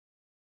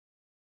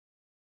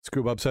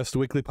Scuba Obsessed, the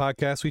weekly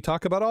podcast. We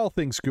talk about all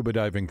things scuba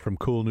diving, from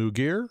cool new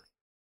gear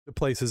to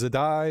places to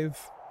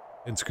dive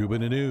and scuba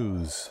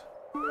news.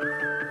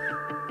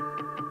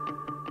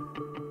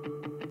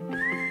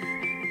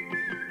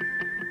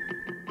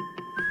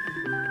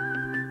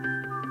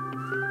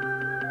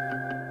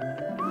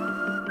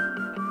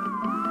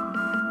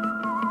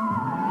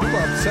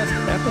 Scuba Obsessed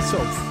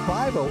episode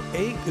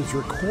 508 is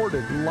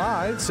recorded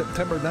live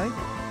September 9th,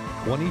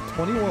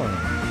 2021.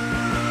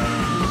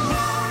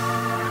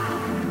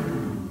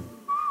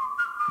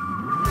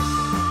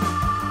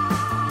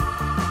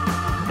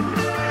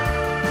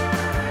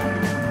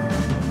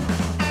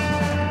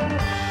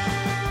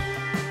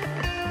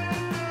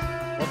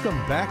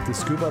 Welcome back to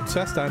Scuba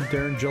Obsessed. I'm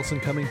Darren Gilson,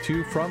 coming to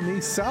you from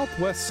the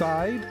southwest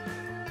side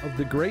of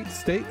the great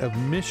state of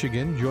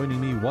Michigan.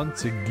 Joining me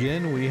once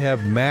again, we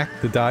have Mac,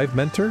 the dive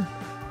mentor.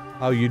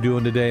 How you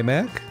doing today,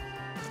 Mac?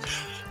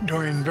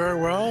 Doing very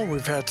well.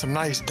 We've had some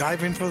nice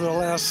diving for the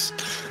last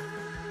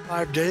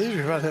 5 days.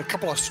 We've had a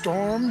couple of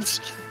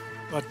storms,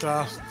 but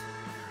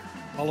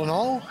all in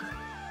all,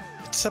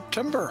 it's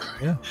September.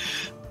 Yeah.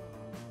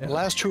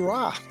 Last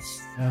hurrah.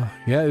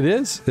 Yeah, it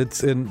is.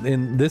 It's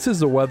in this is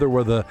the weather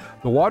where the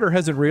water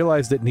hasn't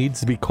realized it needs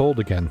to be cold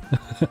again.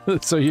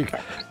 So you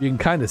can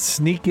kind of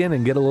sneak in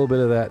and get a little bit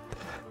of that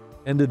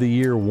end of the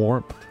year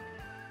warmth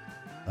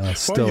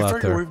still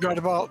out there. We've got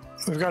about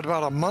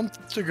a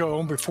month to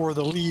go before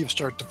the leaves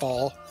start to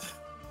fall.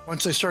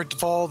 Once they start to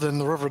fall, then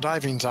the river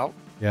diving's out.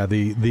 Yeah,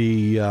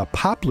 the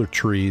poplar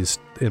trees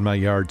in my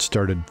yard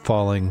started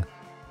falling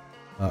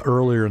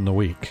earlier in the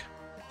week.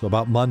 So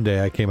about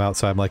Monday, I came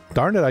outside. I'm like,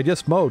 darn it, I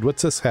just mowed.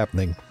 What's this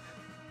happening?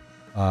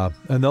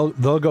 And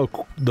they'll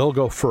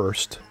go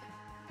first.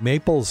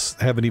 Maples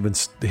haven't even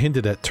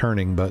hinted at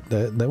turning, but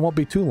that won't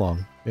be too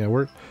long.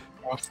 Yeah,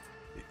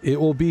 it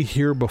will be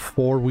here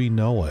before we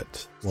know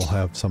it. We'll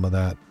have some of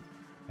that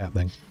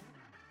happening.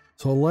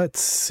 So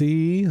let's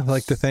see. I'd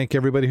like to thank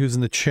everybody who's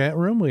in the chat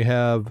room. We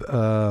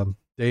have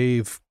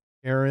Dave,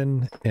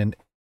 Aaron, and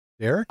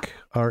Derek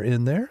are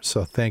in there.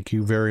 So thank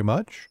you very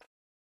much.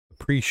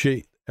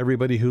 Appreciate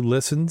everybody who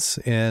listens,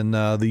 and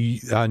on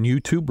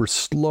YouTube, we're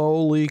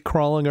slowly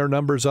crawling our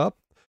numbers up.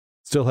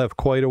 Still have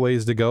quite a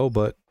ways to go,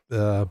 but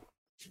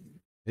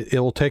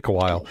it'll take a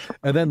while.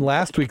 And then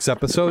last week's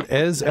episode,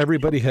 as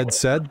everybody had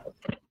said,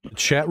 the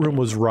chat room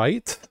was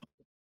right.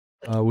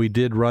 We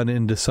did run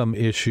into some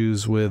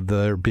issues with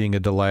there being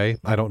a delay.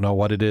 I don't know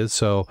what it is,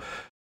 so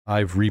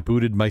I've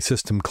rebooted my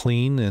system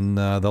clean, and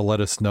they'll let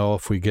us know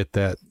if we get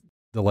that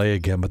delay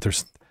again. But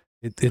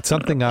it's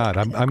something odd.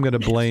 I'm going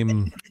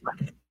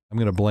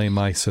to blame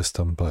my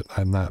system, but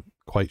I'm not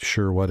quite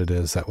sure what it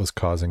is that was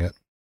causing it.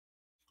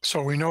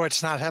 So we know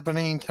it's not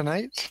happening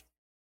tonight?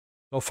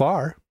 So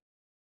far,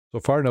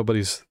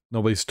 nobody's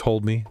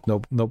told me.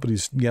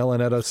 Nobody's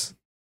yelling at us.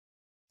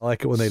 I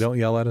like it when they don't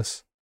yell at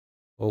us.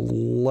 Well,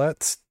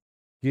 let's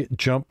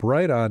jump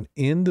right on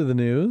into the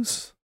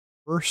news.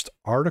 First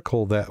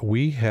article that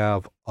we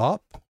have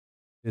up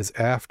is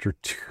after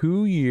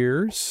 2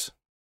 years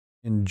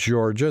in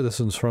Georgia. This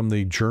is from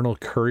the Journal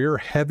Courier.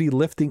 Heavy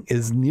lifting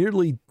is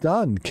nearly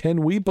done.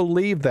 Can we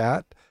believe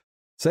that?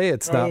 Say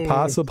it's not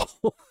possible.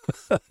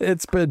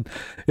 It's been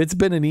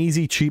an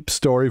easy, cheap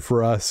story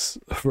for us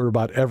for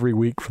about every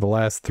week for the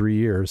last 3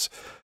 years.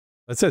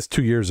 It says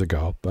 2 years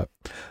ago, but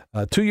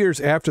 2 years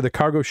after the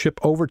cargo ship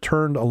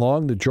overturned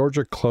along the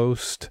Georgia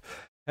coast,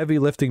 heavy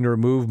lifting to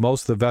remove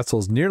most of the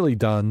vessels nearly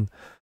done.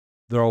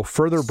 Though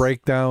further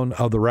breakdown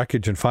of the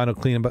wreckage and final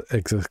cleanup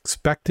is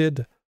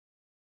expected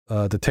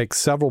to take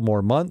several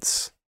more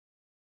months.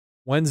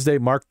 Wednesday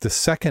marked the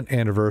second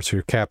anniversary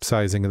of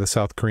capsizing of the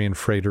South Korean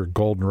freighter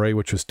Golden Ray,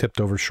 which was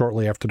tipped over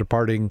shortly after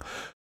departing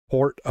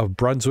Port of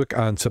Brunswick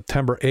on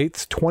September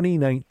 8th,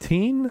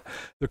 2019.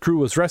 The crew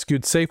was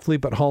rescued safely,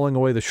 but hauling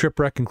away the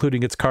shipwreck,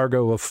 including its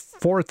cargo of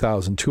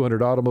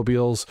 4,200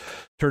 automobiles,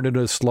 turned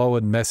into a slow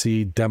and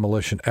messy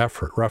demolition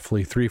effort.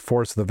 Roughly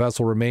 3/4 of the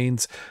vessel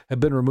remains have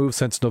been removed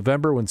since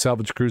November, when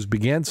salvage crews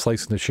began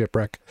slicing the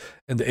shipwreck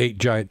into 8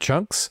 giant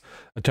chunks.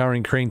 A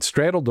towering crane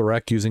straddled the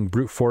wreck, using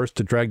brute force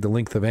to drag the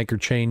length of anchor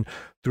chain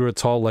through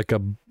its hull like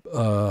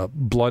a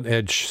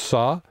blunt-edged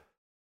saw.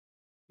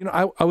 You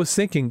know, I was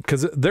thinking,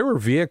 because there were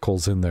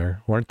vehicles in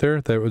there, weren't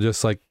there? That were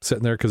just like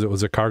sitting there because it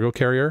was a cargo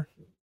carrier.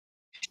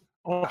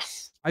 Oh.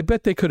 I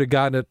bet they could have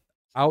gotten it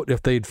out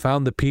if they'd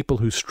found the people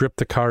who stripped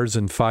the cars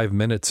in 5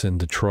 minutes in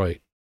Detroit.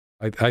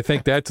 I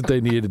think that's what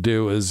they needed to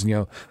do, is,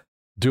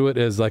 do it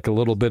as like a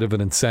little bit of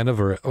an incentive,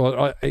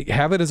 or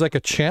have it as like a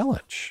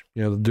challenge,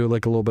 do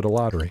like a little bit of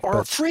lottery.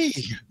 Or free.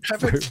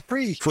 Have it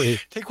free. Free.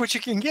 Take what you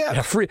can get.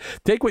 Yeah, free.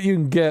 Take what you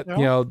can get,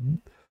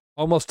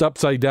 almost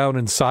upside down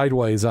and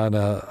sideways on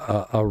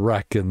a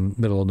wreck in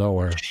the middle of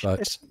nowhere.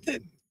 But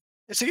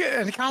it's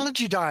an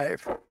ecology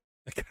dive.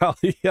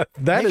 Yeah,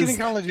 that is an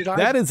ecology dive.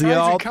 That is the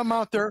ultimate. Come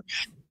out there.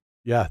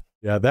 Yeah,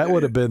 that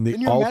would have been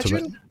the ultimate.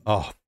 Imagine?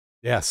 Oh,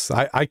 yes,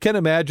 I can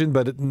imagine,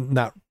 but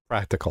not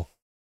practical.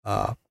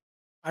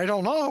 I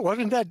don't know. It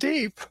wasn't that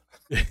deep.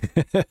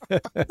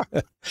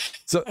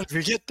 So if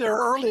you get there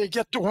early,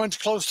 get the ones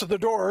close to the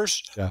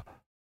doors. Yeah.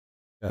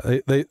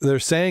 They're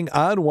saying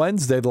on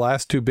Wednesday, the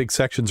last two big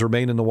sections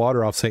remain in the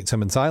water off St.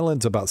 Simons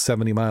Islands, about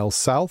 70 miles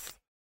south,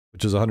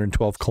 which is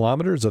 112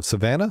 kilometers of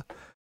Savannah.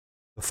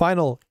 The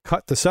final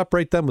cut to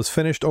separate them was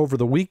finished over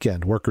the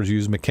weekend. Workers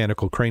used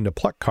mechanical crane to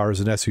pluck cars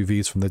and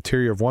SUVs from the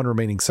interior of one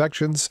remaining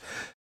sections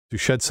to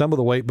shed some of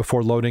the weight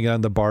before loading it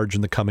on the barge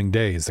in the coming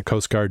days. The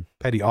Coast Guard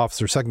Petty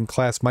Officer Second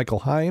Class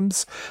Michael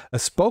Himes, a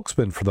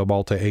spokesman for the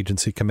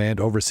multi-agency command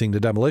overseeing the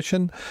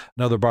demolition.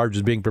 Another barge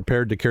is being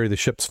prepared to carry the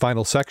ship's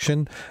final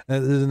section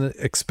and is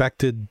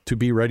expected to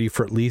be ready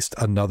for at least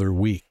another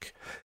week.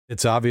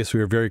 It's obvious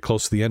we are very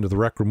close to the end of the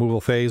wreck removal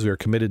phase. We are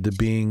committed to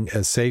being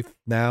as safe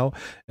now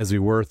as we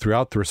were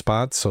throughout the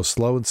response, so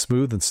slow and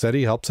smooth and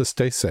steady helps us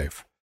stay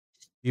safe.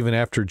 Even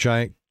after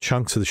giant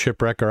chunks of the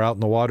shipwreck are out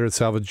in the water, the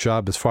salvage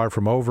job is far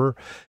from over.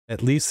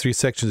 At least 3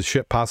 sections of the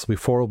ship, possibly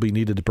 4, will be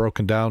needed to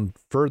broken down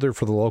further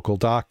for the local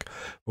dock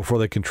before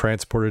they can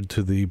transport it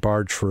to the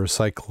barge for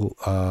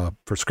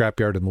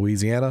scrapyard in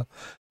Louisiana.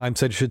 I'm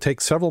said it should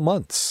take several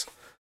months.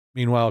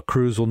 Meanwhile,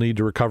 crews will need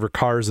to recover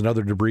cars and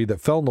other debris that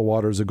fell in the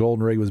water as the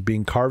Golden Ray was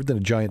being carved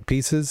into giant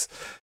pieces.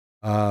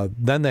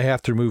 Then they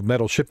have to remove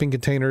metal shipping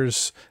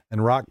containers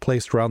and rock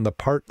placed around the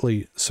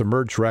partly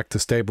submerged wreck to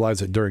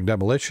stabilize it during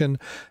demolition,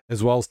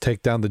 as well as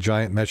take down the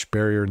giant mesh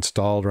barrier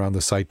installed around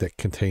the site that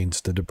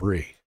contains the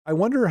debris. I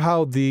wonder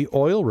how the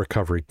oil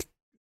recovery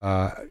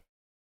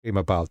came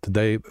about.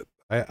 I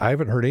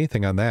haven't heard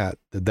anything on that.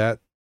 Did that?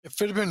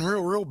 If it had been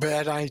real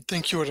bad, I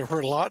think you would have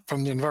heard a lot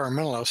from the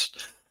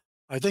environmentalists.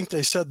 I think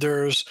they said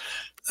there's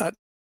that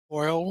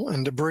oil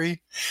and debris,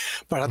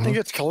 but I think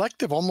it's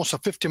collective, almost a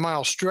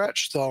 50-mile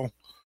stretch, though,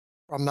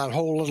 from that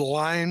whole little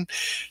line.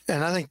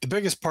 And I think the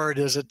biggest part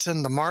is it's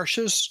in the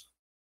marshes.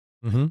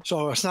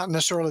 So it's not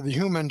necessarily the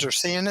humans are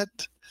seeing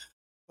it,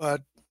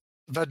 but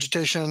the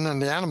vegetation and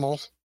the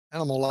animal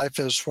life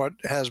is what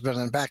has been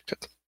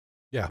impacted.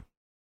 Yeah.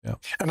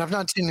 And I've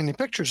not seen any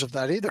pictures of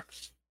that either,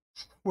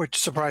 which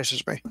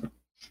surprises me.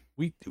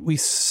 We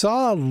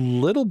saw a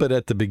little bit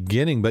at the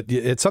beginning, but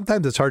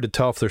sometimes it's hard to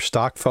tell if they're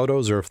stock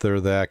photos or if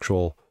they're the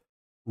actual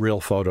real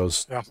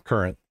photos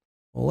current.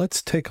 Well,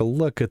 let's take a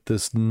look at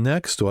this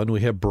next one.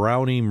 We have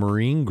Brownie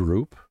Marine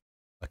Group,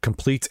 a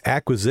complete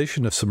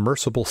acquisition of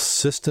Submersible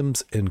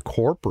Systems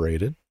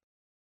Incorporated.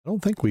 I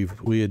don't think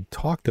we had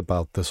talked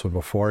about this one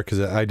before because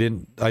I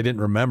didn't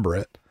remember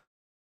it.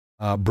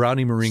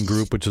 Brownie Marine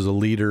Group, which is a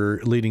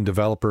leading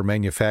developer,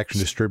 manufacturer,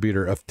 and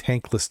distributor of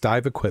tankless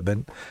dive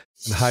equipment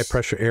and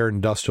high-pressure air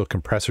industrial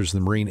compressors in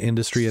the marine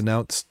industry,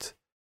 announced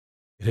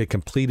it had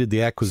completed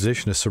the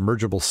acquisition of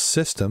Submersible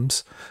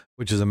Systems,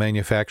 which is a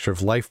manufacturer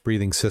of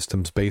life-breathing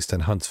systems based in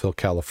Huntsville,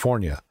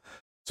 California.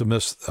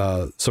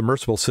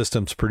 Submersible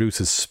Systems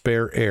produces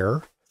spare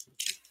air.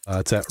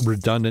 It's that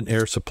redundant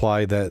air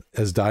supply that,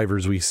 as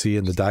divers, we see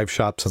in the dive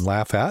shops and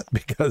laugh at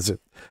because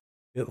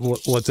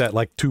what's that,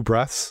 like 2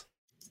 breaths?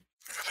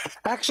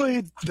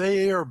 Actually,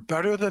 they are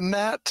better than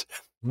that,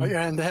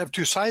 and they have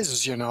 2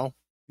 sizes,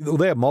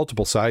 They have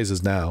multiple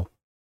sizes now.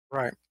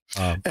 Right.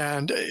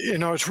 And,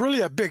 it's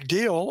really a big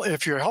deal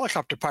if you're a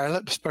helicopter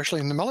pilot,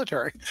 especially in the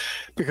military,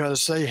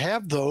 because they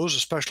have those,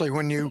 especially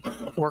when you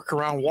work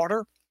around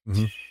water.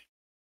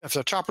 If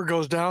the chopper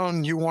goes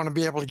down, you want to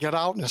be able to get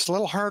out, and it's a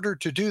little harder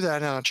to do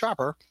that in a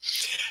chopper.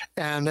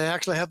 And they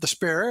actually have the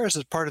spare airs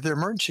as part of their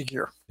emergency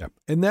gear. Yep.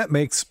 And that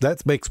makes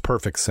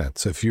perfect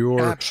sense. If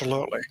you're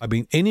absolutely,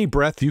 any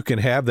breath you can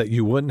have that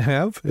you wouldn't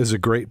have is a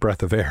great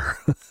breath of air.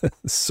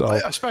 So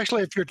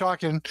especially if you're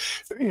talking,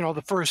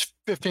 the first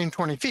 15,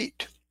 20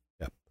 feet.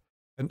 Yep.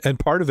 And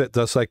part of it,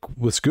 just like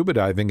with scuba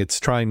diving, it's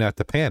trying not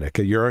to panic.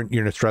 You're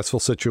in a stressful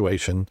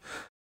situation.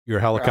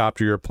 Your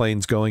helicopter, your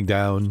plane's going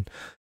down.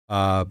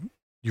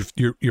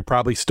 You're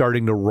probably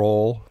starting to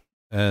roll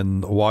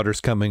and the water's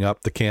coming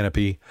up the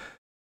canopy.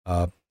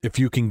 If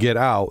you can get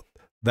out,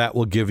 that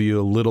will give you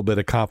a little bit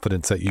of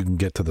confidence that you can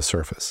get to the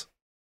surface.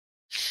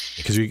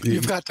 Because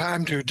you've got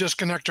time to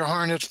disconnect your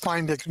harness,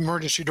 find the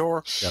emergency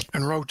door,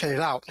 and rotate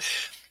out.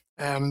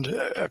 And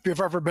if you've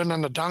ever been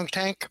in the dunk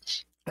tank,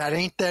 that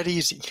ain't that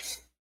easy.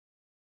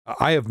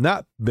 I have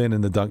not been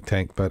in the dunk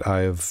tank, but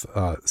I have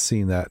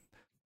seen that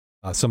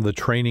some of the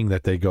training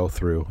that they go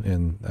through,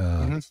 and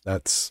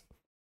that's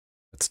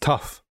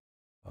tough.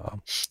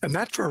 And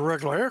that's for a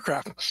regular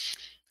aircraft.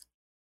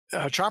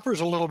 Chopper is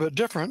a little bit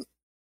different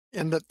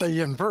in that they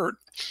invert,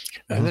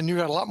 and then you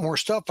got a lot more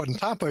stuff on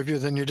top of you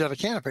than you did a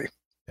canopy.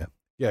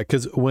 Yeah,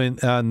 because when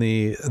on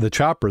the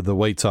chopper, the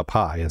weight's up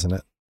high, isn't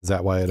it? Is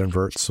that why it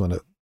inverts when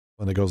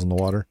it goes in the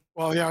water?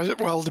 Well, yeah.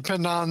 Well,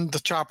 depending on the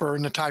chopper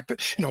and the type,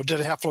 did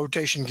it have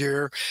flotation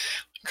gear,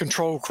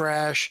 control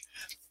crash,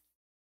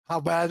 how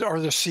bad are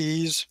the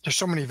seas? There's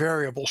so many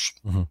variables.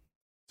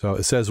 So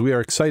it says, we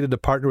are excited to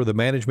partner with the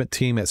management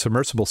team at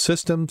Submersible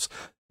Systems,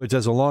 which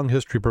has a long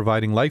history of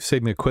providing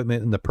life-saving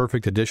equipment and the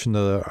perfect addition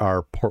to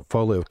our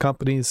portfolio of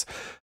companies.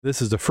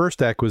 This is the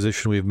first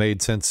acquisition we've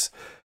made since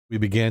we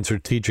began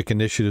strategic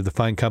initiative to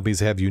find companies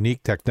that have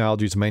unique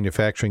technologies and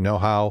manufacturing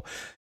know-how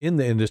in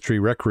the industry,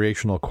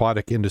 recreational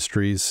aquatic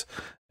industries,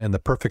 and the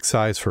perfect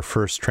size for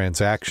first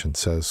transaction,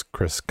 says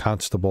Chris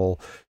Constable,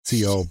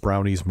 CEO of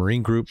Brownies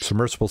Marine Group.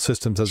 Submersible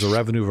Systems has a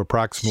revenue of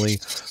approximately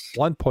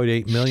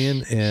 $1.8 million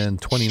in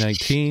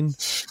 2019,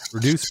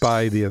 reduced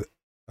by the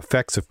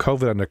effects of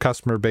COVID on their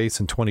customer base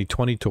in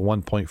 2020 to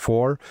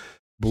 1.4.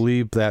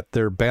 Believe that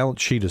their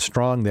balance sheet is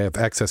strong. They have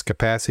excess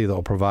capacity that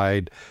will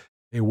provide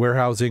a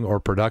warehousing or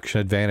production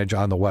advantage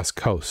on the West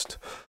Coast.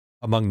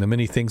 Among the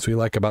many things we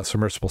like about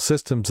Submersible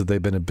Systems is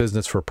they've been in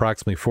business for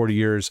approximately 40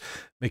 years,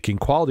 making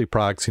quality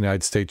products in the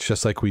United States,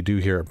 just like we do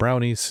here at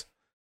Brownies.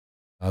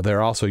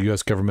 They're also a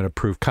U.S.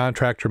 government-approved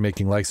contractor,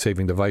 making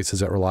life-saving devices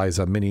that relies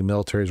on many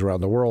militaries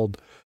around the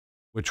world,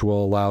 which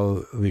will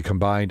allow the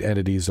combined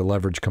entities to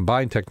leverage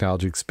combined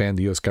technology to expand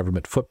the U.S.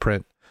 government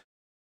footprint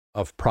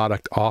of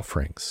product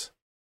offerings.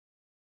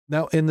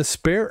 Now, in the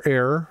spare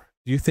air,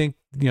 do you think,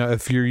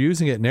 if you're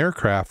using it in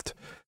aircraft,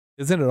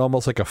 isn't it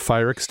almost like a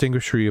fire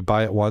extinguisher? You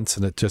buy it once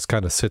and it just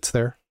kind of sits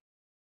there.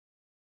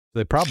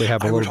 They probably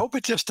have I would hope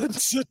it just didn't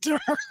sit there.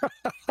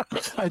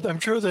 I'm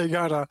sure they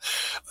got a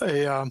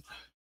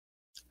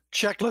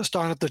checklist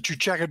on it that you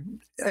check it,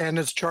 and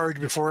it's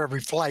charged before every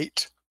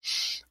flight.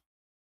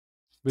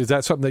 Is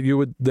that something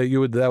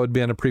that would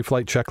be on a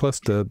pre-flight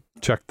checklist to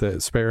check the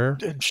spare air?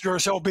 It sure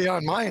as hell be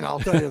on mine, I'll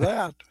tell you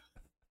that.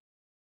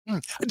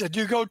 Did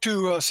you go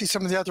to see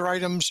some of the other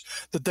items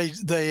that they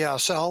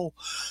sell?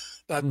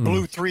 That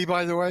Blue 3,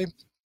 by the way.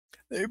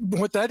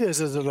 What that is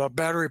it a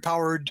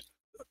battery-powered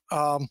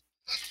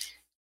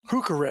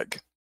hookah rig?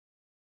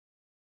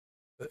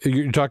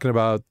 You're talking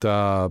about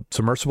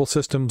Submersible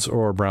Systems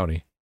or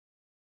Brownie?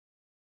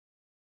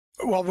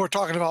 Well, we're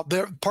talking about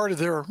part of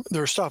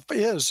their stuff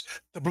is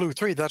the Blue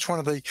 3. That's one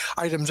of the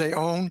items they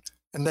own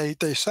and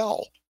they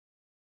sell.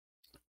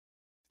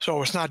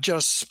 So it's not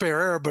just spare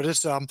air, but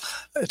it's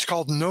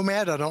called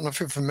Nomad. I don't know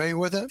if you're familiar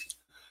with it.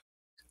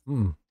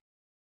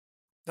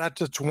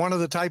 That's one of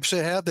the types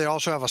they have. They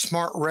also have a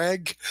smart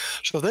reg.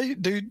 So they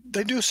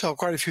do sell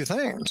quite a few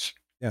things.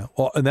 Yeah.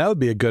 Well, and that would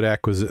be a good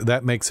acquisition.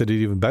 That makes it an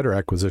even better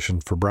acquisition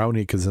for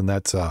Brownie, because then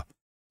that's that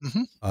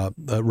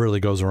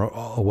really goes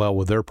well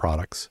with their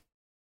products.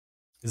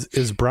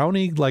 Is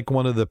Brownie like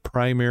one of the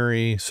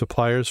primary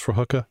suppliers for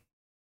hookah?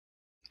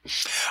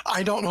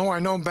 I don't know. I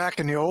know back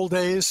in the old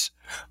days,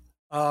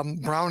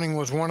 Browning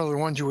was one of the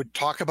ones you would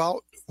talk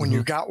about when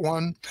you got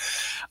one.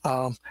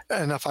 And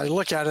if I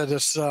look at it,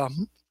 it's a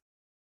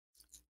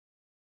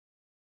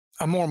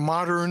more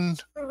modern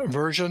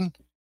version,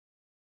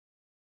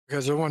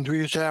 because the ones we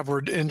used to have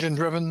were engine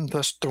driven.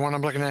 The one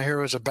I'm looking at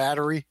here is a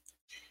battery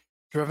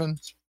driven.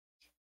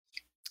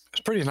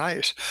 It's pretty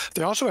nice.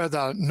 They also have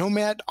the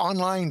Nomad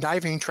online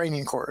diving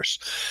training course.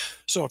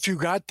 So if you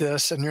got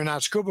this and you're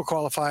not scuba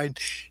qualified,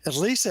 at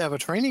least they have a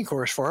training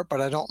course for it,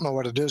 but I don't know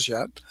what it is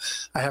yet.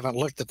 I haven't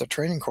looked at the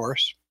training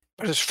course,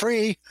 but it's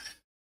free.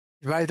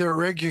 You buy their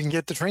rig, you can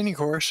get the training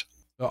course.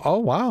 Oh,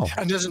 wow.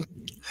 And isn't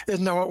that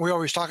what we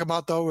always talk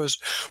about, though, is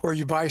where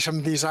you buy some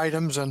of these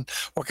items and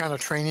what kind of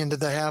training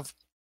did they have?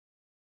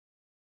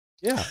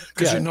 Yeah.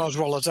 Because you know as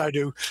well as I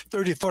do,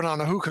 30 foot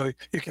on a hookah,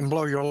 you can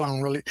blow your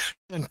lung really.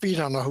 10 feet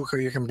on a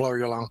hookah, you can blow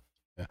your lung.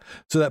 Yeah.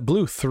 So that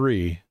Blue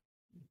 3,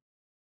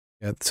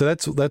 so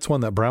that's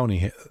one that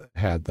Brownie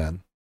had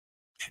then.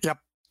 Yep.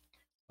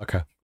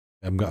 Okay.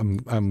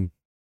 I'm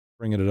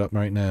bringing it up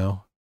right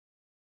now.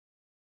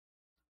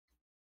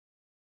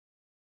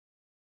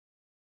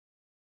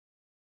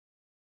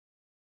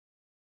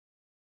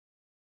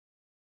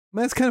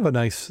 That's kind of a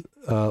nice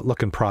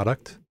looking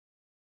product.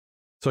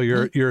 So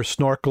you're a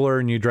snorkeler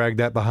and you drag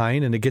that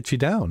behind and it gets you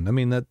down. I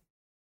mean, that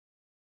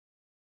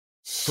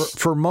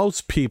for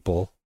most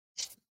people,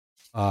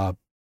 that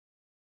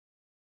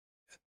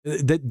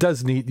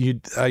does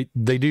need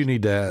they do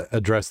need to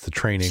address the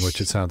training, which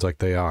it sounds like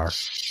they are.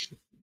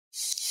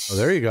 Oh,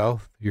 there you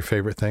go. Your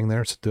favorite thing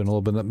there, so doing a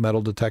little bit of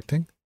metal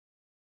detecting.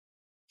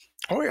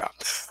 Oh, yeah.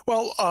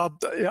 Well,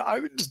 I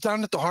was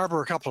down at the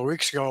harbor a couple of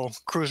weeks ago,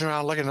 cruising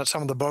around looking at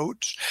some of the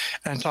boats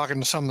and talking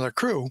to some of the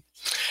crew.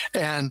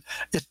 And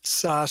it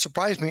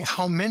surprised me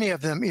how many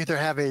of them either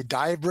have a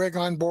dive rig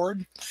on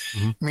board,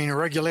 I mean a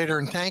regulator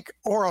and tank,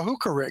 or a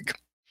hookah rig.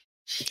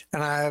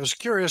 And I was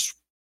curious,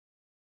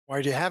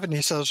 why do you have it? And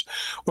he says,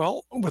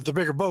 well, with the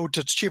bigger boats,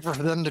 it's cheaper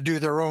for them to do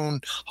their own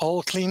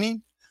hull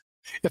cleaning.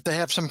 If they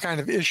have some kind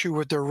of issue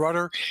with their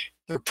rudder,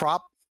 their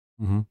prop,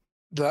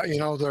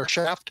 their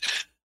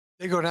shaft,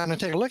 they go down and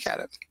take a look at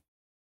it.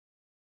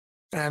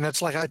 And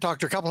it's like I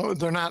talked to a couple,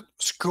 they're not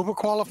scuba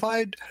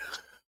qualified,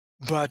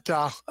 but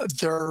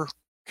they're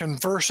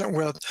conversant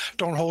with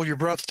don't hold your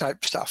breath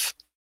type stuff.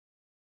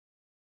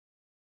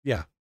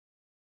 Yeah.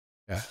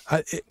 Yeah.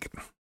 I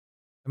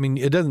mean,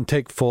 it doesn't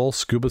take full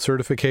scuba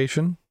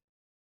certification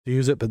to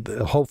use it, but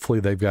hopefully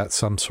they've got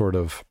some sort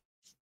of,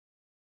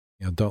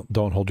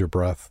 don't hold your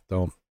breath.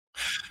 Don't.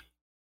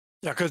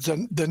 Yeah, because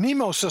the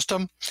Nemo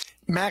system,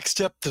 max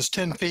depth is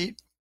 10 feet.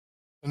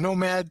 The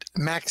Nomad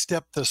max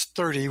depth is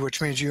 30,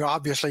 which means you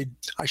obviously,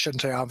 I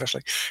shouldn't say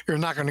obviously, you're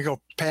not going to go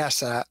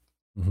past that.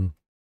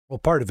 Well,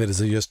 part of it is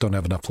they just don't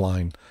have enough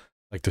line.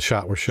 like the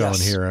shot we're showing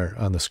Yes. here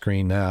on the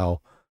screen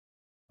now.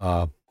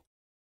 And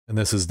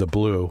this is the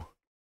blue.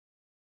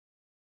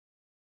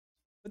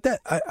 But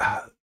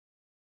that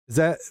is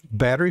that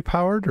battery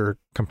powered or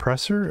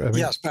compressor? I mean,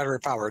 Yes, battery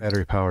powered.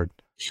 battery powered.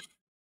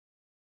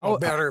 Oh,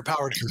 battery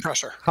powered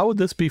compressor. How would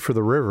this be for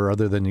the river,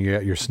 other than you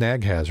got your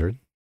snag hazard?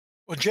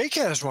 Well, Jake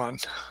has one.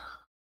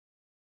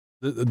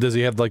 Does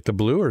he have like the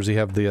blue, or does he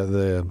have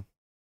the?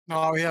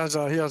 No, he has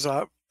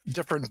a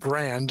different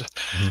brand,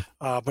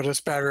 but it's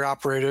battery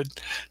operated.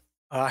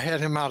 I had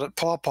him out at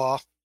Paw Paw,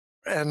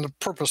 and the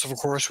purpose, of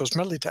course, was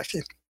metal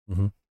detecting.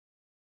 Mm-hmm.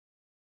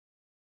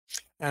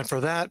 And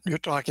for that, you're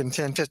talking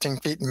 10, 15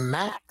 feet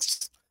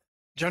max.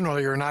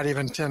 Generally, you're not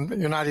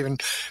even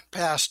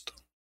past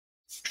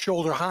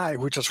shoulder high,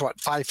 which is what,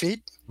 5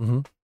 feet? Mm-hmm.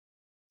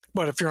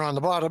 But if you're on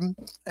the bottom,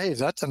 hey,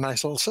 that's a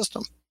nice little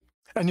system.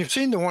 And you've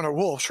seen the one at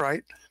Wolf's,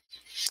 right?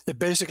 It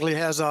basically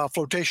has a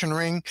flotation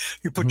ring.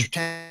 You put your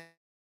tank.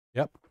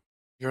 Yep.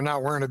 You're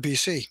not wearing a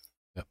BC.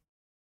 Yep.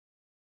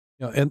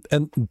 You know,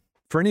 and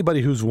for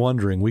anybody who's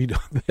wondering,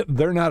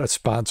 they're not a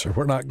sponsor.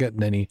 We're not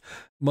getting any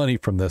money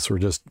from this. We're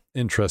just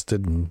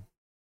interested in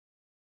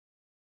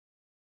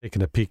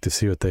taking a peek to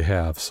see what they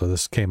have. So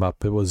this came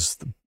up. It was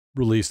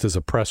released as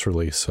a press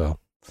release. So,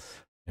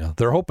 yeah,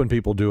 they're hoping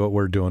people do what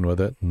we're doing with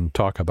it and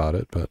talk about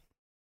it. But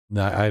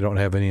I don't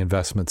have any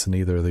investments in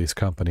either of these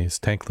companies.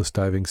 Tankless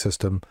diving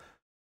system,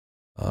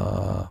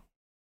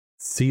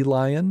 Sea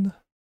Lion,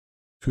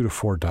 2 to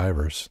 4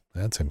 divers.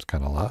 That seems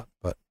kind of a lot,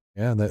 but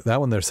yeah, that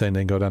one they're saying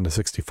they can go down to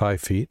 65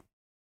 feet.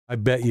 I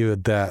bet you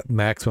that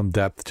maximum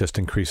depth just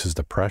increases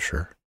the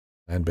pressure.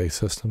 Land-based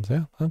systems,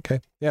 yeah, okay,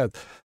 yeah,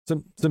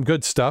 some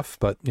good stuff.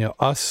 But you know,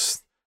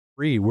 us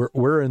three, we're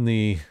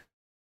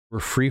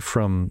free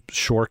from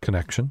shore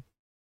connection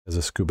as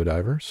a scuba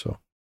diver. So,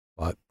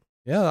 but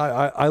yeah,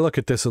 I look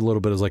at this a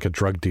little bit as like a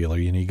drug dealer.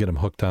 You know, you get them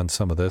hooked on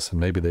some of this, and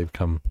maybe they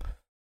become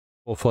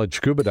full-fledged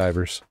scuba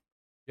divers.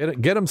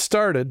 Get them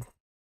started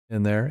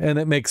in there, and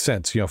it makes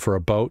sense. You know, for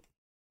a boat,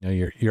 you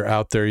know, you're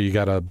out there, you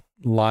got a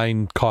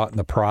line caught in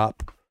the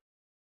prop,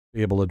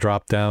 be able to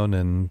drop down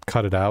and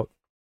cut it out.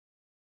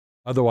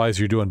 Otherwise,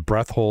 you're doing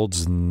breath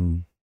holds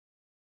and,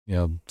 you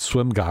know,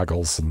 swim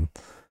goggles, and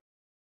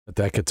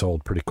that gets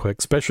old pretty quick,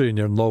 especially when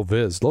you're in low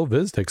vis. Low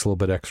vis takes a little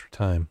bit extra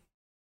time.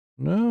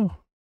 No,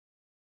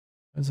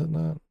 is it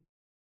not?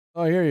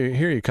 Oh,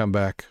 here you come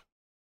back.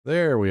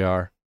 There we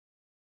are.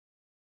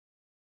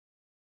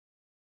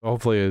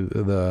 Hopefully,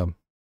 it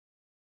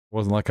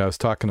wasn't like I was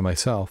talking to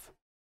myself.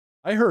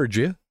 I heard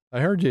you.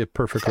 I heard you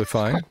perfectly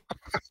fine.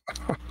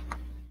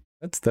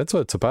 That's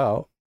what it's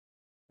about.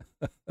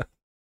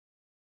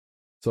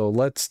 So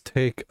let's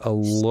take a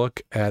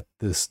look at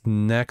this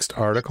next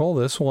article.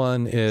 This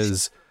one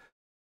is,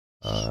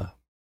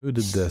 who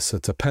did this?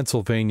 It's a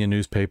Pennsylvania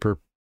newspaper,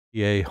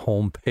 PA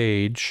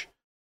homepage.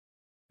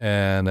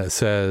 And it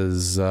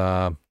says,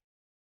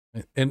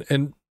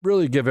 and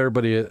really give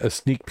everybody a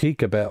sneak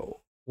peek about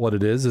what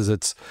it is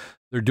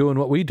they're doing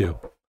what we do.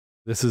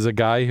 This is a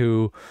guy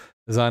who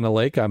is on a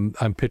lake. I'm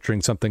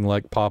picturing something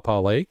like Paw Paw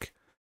Lake.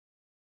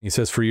 He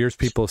says, for years,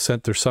 people have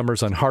spent their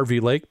summers on Harvey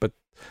Lake, but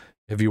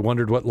have you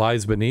wondered what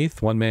lies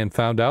beneath? One man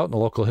found out in a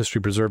local history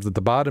preserve at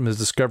the bottom. His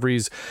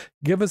discoveries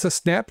give us a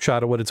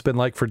snapshot of what it's been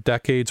like for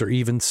decades or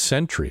even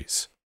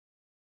centuries.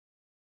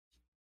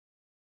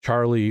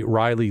 Charlie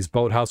Riley's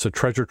boathouse, a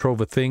treasure trove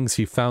of things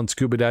he found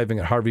scuba diving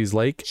at Harvey's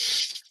Lake.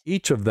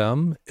 Each of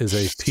them is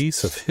a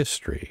piece of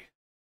history.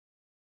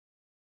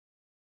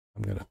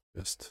 I'm going to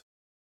just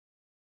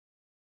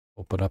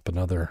open up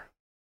another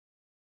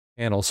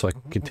panel so I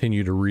can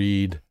continue to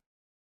read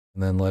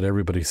and then let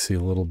everybody see a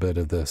little bit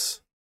of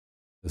this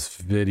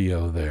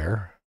video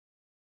there.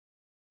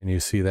 Can you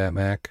see that,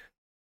 Mac?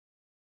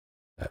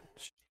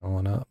 That's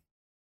showing up.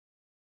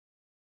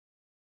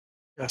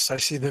 Yes, I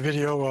see the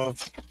video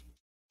of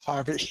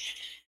Harvey.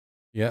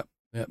 Yep,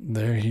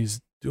 there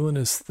he's doing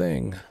his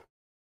thing.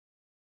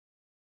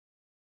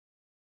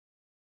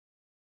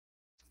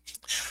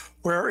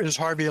 Where is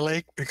Harvey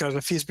Lake? Because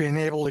if he's being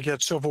able to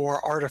get Civil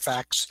War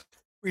artifacts,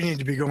 we need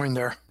to be going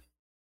there.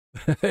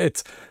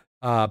 It's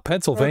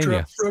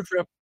Pennsylvania. Road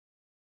trip.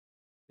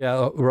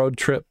 Yeah, road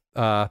trip.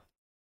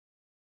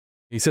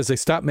 He says they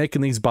stopped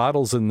making these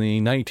bottles in the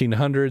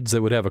 1900s. They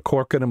would have a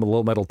cork in them, a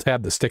little metal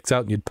tab that sticks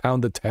out, and you'd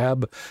pound the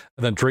tab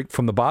and then drink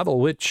from the bottle,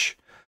 which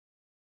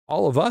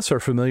all of us are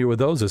familiar with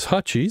those as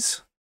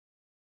Hutchies.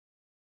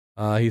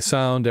 He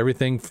found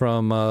everything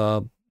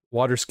from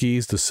water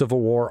skis to Civil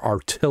War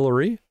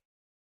artillery.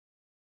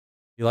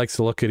 He likes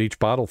to look at each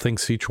bottle,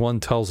 thinks each one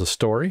tells a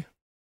story.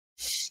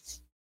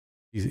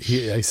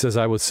 He says,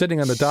 I was sitting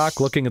on the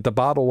dock looking at the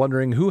bottle,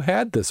 wondering who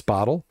had this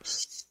bottle,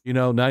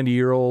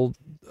 90-year-old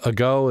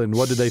ago, and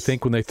what did they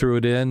think when they threw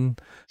it in?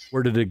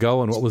 Where did it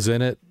go and what was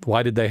in it?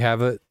 Why did they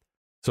have it?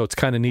 So it's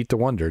kind of neat to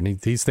wonder. And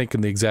he's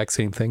thinking the exact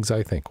same things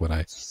I think when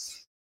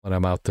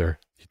I'm out there.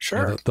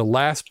 Sure. The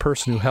last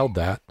person who held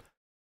that.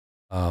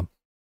 And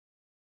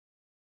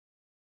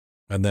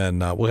then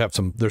we'll have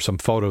there's some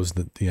photos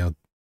that,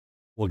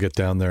 we'll get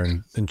down there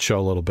and show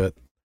a little bit.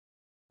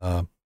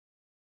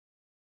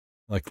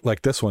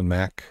 Like this one,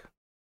 Mac.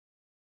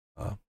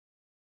 Let's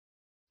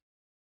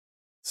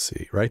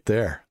see, right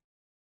there.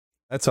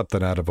 That's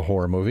something out of a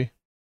horror movie.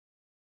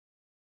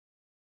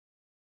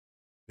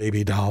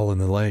 Baby doll in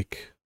the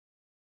lake.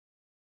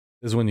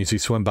 This is when you see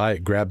swim by,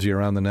 it grabs you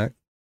around the neck.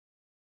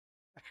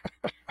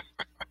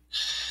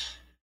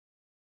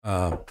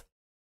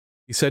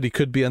 He said he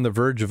could be on the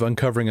verge of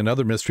uncovering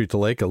another mystery at the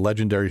lake, a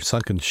legendary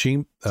sunken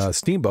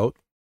steamboat,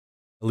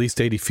 at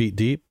least 80 feet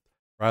deep.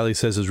 Riley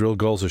says his real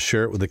goal is to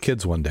share it with the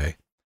kids one day.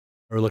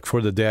 Or look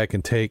for the day I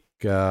can take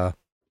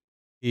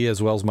he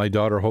as well as my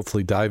daughter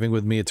hopefully diving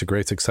with me. It's a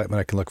great excitement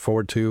I can look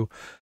forward to.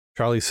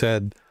 Charlie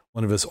said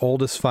one of his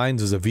oldest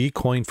finds is a V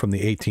coin from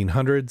the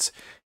 1800s.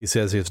 He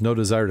says he has no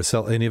desire to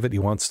sell any of it. He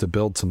wants to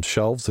build some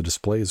shelves to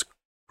display his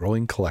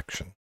growing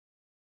collection.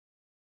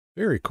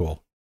 Very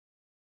cool.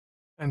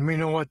 And we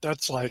know what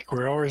that's like.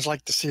 We always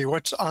like to see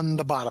what's on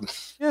the bottom.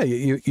 Yeah,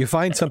 you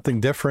find something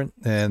different,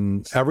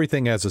 and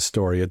everything has a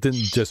story. It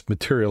didn't just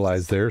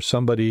materialize there.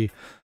 Somebody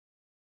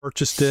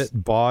purchased it,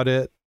 bought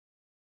it,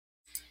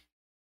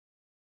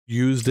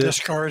 used it,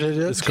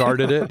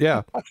 discarded it.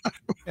 Yeah,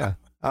 yeah.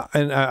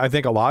 And I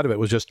think a lot of it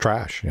was just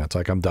trash. It's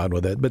like, I'm done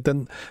with it. But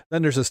then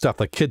there's the stuff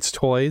like kids'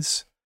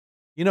 toys.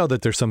 You know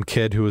that there's some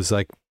kid who was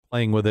like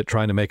playing with it,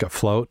 trying to make it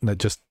float, and it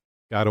just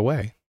got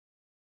away.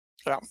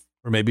 Yeah.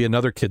 Or maybe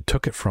another kid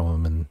took it from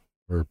him and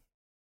were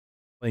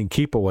playing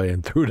keep away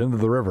and threw it into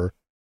the river.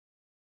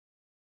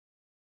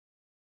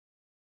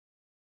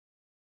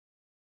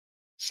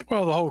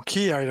 Well, the whole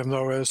key item,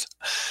 though, is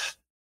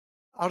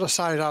out of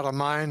sight, out of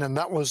mind, and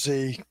that was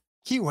the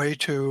key way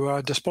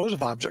to dispose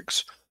of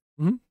objects.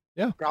 Mm-hmm.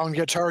 Yeah. Ground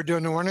gets hard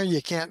during the winter.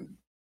 You can't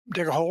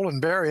dig a hole and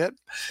bury it.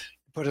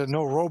 Put it in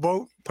no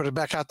rowboat, put it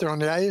back out there on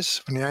the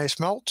ice. When the ice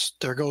melts,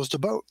 there goes the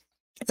boat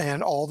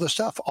and all the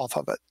stuff off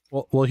of it.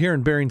 Well, here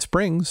in Bering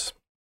Springs,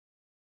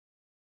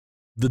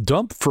 the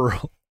dump for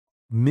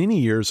many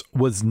years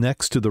was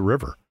next to the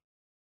river.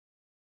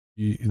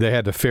 They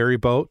had a ferry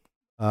boat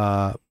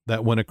that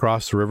went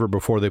across the river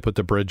before they put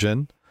the bridge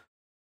in.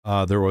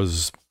 There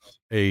was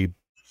a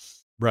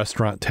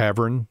restaurant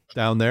tavern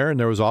down there, and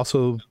there was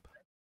also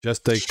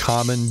just a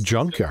common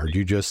junkyard.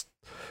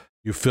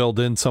 You filled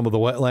in some of the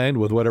wetland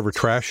with whatever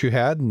trash you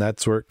had, and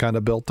that's where it kind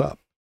of built up.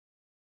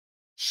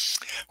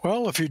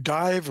 Well, if you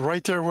dive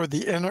right there where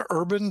the inner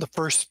urban, the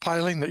first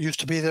piling that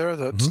used to be there,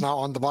 that's now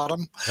on the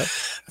bottom. Yep.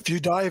 If you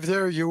dive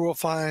there, you will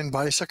find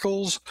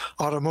bicycles,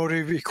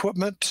 automotive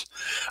equipment.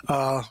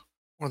 One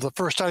of the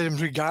first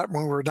items we got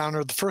when we were down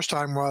there the first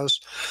time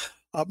was,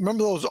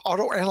 remember those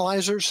auto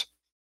analyzers?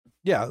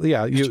 Yeah.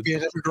 Used to be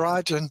in every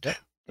garage, and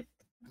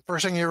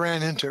first thing you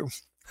ran into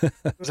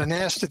was a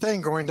nasty thing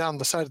going down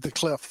the side of the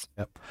cliff.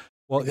 Yep.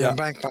 Well, yeah,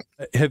 embankment.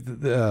 Have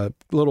a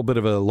little bit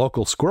of a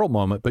local squirrel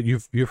moment, but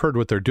you've heard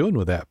what they're doing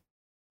with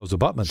those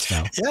abutments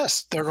now.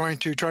 Yes, they're going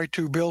to try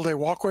to build a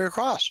walkway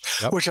across,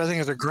 which I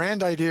think is a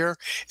grand idea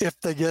if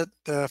they get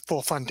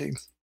full funding.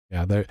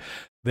 Yeah,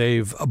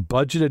 they've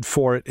budgeted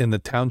for it in the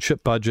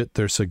township budget.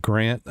 There's a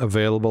grant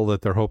available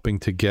that they're hoping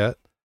to get.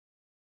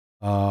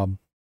 But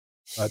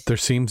there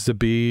seems to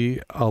be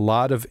a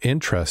lot of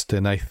interest,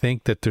 and I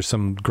think that there's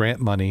some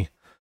grant money.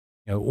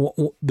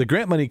 The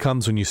grant money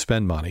comes when you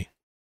spend money.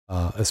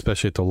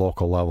 Especially at the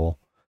local level.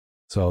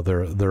 So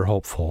they're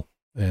hopeful.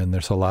 And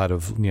there's a lot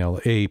of,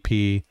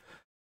 AEP,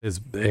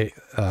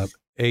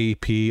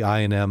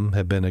 I&M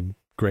have been a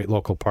great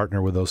local partner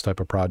with those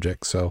type of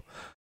projects. So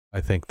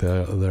I think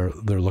they're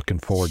looking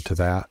forward to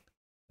that.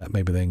 That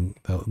maybe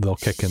they'll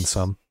kick in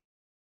some.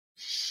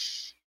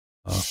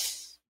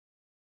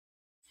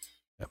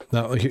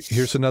 Now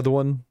here's another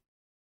one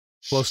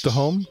close to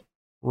home,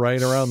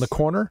 right around the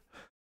corner.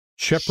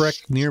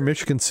 Shipwreck near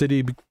Michigan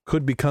City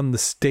could become the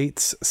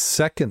state's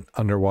second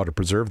underwater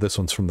preserve. This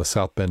one's from the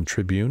South Bend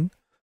Tribune.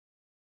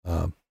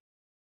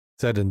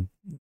 Said in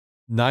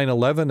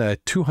 9/11, a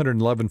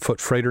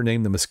 211-foot freighter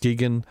named the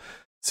Muskegon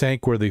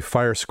sank where the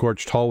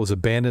fire-scorched hull was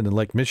abandoned in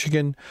Lake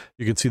Michigan.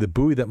 You can see the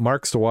buoy that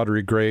marks the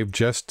watery grave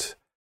just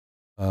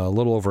a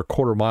little over a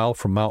quarter mile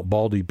from Mount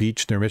Baldy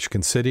Beach near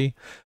Michigan City.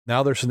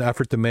 Now there's an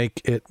effort to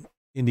make it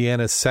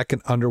Indiana's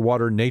second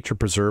underwater nature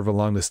preserve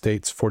along the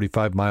state's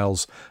 45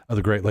 miles of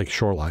the Great Lakes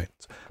shorelines.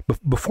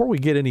 Before we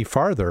get any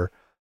farther,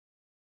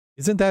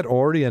 isn't that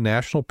already a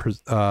national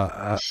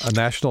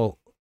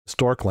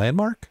historic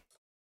landmark?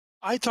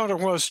 I thought it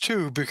was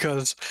too,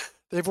 because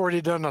they've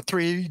already done a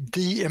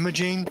 3D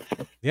imaging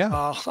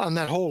on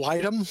that whole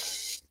item.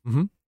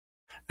 Mm-hmm.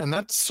 And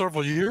that's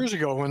several years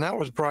ago when that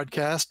was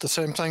broadcast. The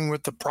same thing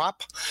with the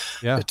prop.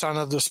 Yeah. It's on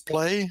a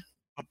display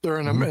up there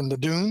in the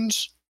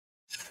dunes.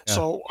 Yeah.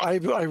 So I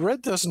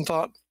read this and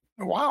thought,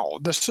 wow,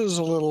 this is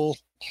a little...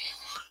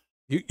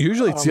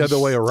 Usually it's the other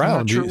way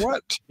around. I'm not sure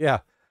what. Yeah.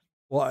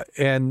 Well,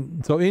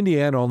 and so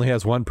Indiana only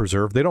has one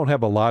preserve. They don't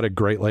have a lot of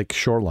Great Lakes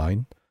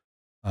shoreline.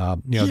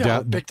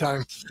 Big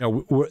time.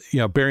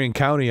 Berrien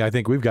County, I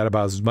think we've got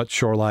about as much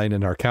shoreline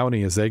in our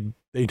county as they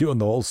do in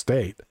the whole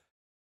state.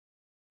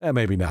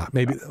 Maybe not.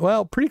 Maybe,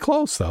 well, pretty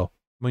close though.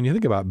 When you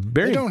think about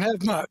Berrien, they don't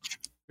have much.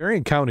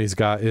 Berrien County's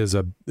is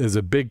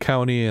a big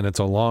county, and it's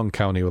a long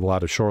county with a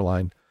lot of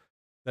shoreline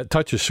that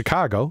touches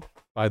Chicago,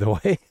 by the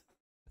way.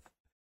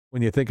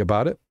 when you think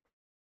about it.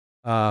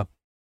 Yeah,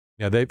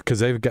 because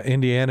they've got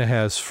Indiana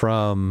has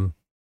from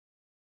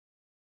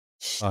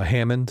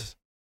Hammond,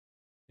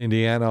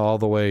 Indiana, all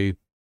the way.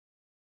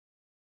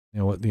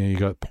 You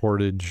got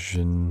Portage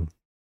and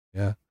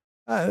yeah.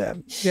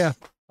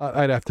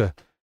 I'd have to.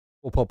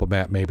 We'll pull up a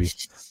map maybe.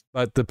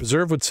 But the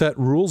preserve would set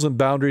rules and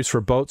boundaries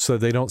for boats so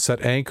they don't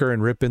set anchor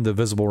and rip into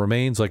visible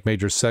remains like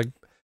major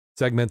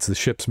segments of the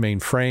ship's main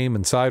frame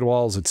and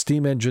sidewalls, its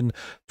steam engine,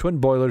 twin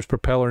boilers,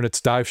 propeller, and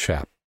its dive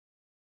shaft.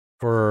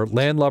 For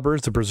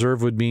landlubbers, the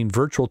preserve would mean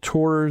virtual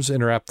tours,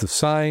 interactive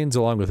signs,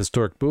 along with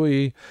historic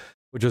buoy,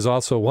 which is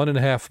also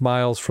 1.5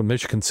 miles from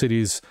Michigan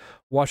City's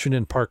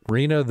Washington Park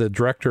Marina. The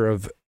director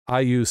of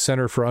IU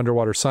Center for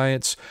Underwater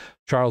Science,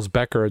 Charles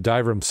Becker, a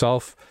diver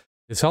himself,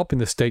 is helping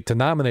the state to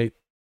nominate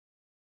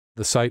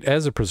the site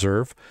as a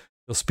preserve.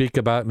 He'll speak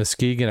about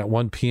Muskegon at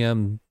 1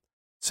 p.m.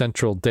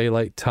 Central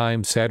Daylight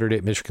Time, Saturday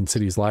at Michigan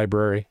City's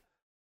library.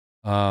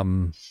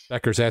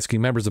 Becker's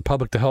asking members of the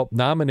public to help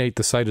nominate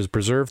the site as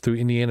preserve through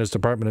Indiana's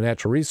Department of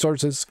Natural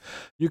Resources.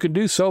 You can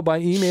do so by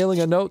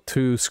emailing a note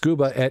to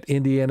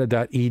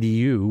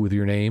scuba@indiana.edu with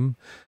your name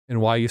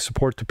and why you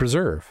support the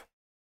preserve.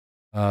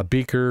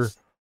 Beaker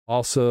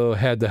also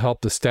had to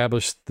help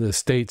establish the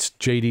state's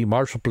J.D.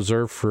 Marshall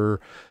Preserve for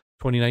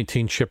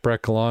 2019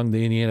 shipwreck along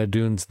the Indiana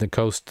Dunes and the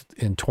coast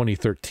in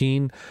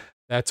 2013.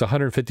 That's a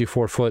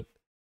 154-foot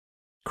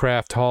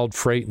craft hauled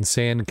freight and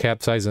sand and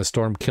capsized in a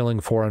storm,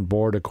 killing 4 on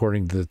board,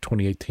 according to the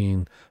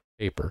 2018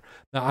 paper.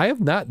 Now, I have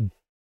not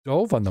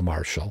dove on the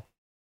Marshall.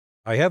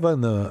 I have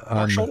on the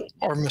Marshall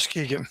or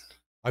Muskegon.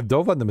 I've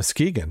dove on the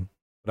Muskegon,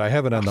 but I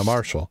haven't on the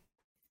Marshall.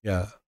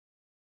 Yeah.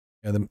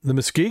 Yeah, the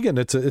Muskegon,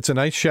 it's a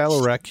nice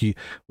shallow wreck. We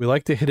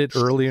like to hit it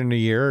earlier in the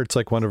year. It's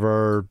like one of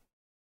our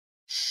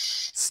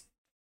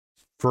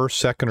first,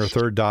 second, or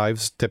third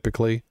dives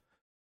typically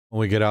when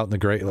we get out in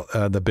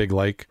the big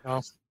lake.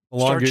 Oh,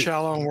 start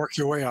shallow and work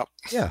your way up.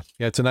 Yeah,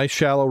 it's a nice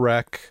shallow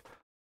wreck.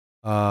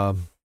 Yeah,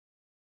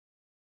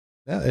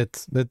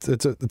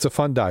 it's a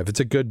fun dive. It's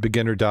a good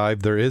beginner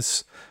dive. There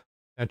is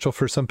potential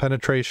for some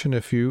penetration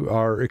if you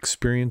are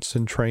experienced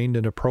and trained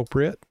and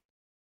appropriate.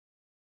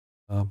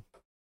 I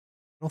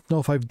don't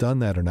know if I've done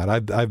that or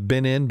not. I've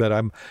been in, but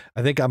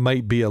I think I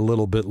might be a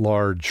little bit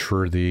large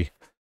for the.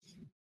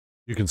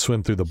 You can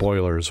swim through the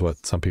boilers,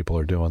 what some people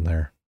are doing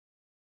there.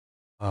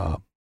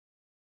 But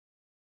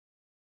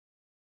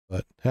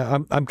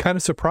I'm kind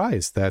of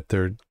surprised that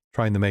they're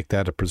trying to make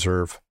that a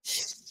preserve,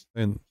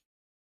 and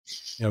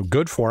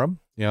good for them.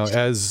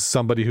 As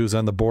somebody who's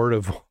on the board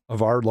of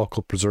our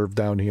local preserve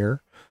down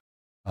here,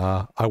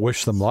 I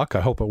wish them luck.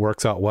 I hope it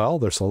works out well.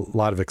 There's a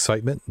lot of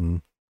excitement,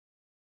 and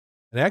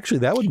actually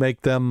that would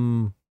make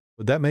them.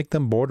 Would that make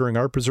them bordering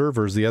our preserve,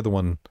 or is the other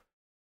one?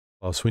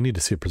 Oh, so we need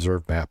to see a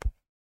preserve map.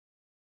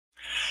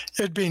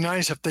 It'd be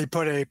nice if they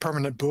put a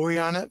permanent buoy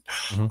on it,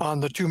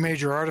 on the 2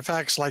 major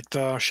artifacts like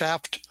the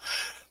shaft.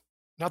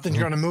 Nothing's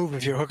going to move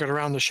if you hook it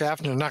around the shaft,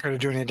 and they're not going to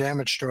do any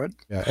damage to it.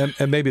 Yeah,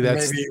 and maybe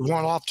that's maybe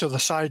one off to the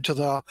side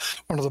to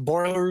one of the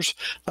boilers.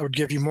 That would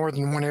give you more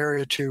than one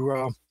area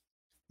to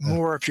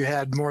moor if you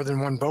had more than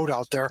one boat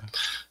out there.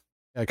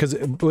 Yeah, because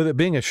with it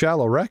being a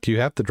shallow wreck,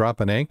 you have to drop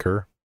an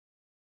anchor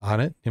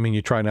on it. I mean,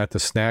 you try not to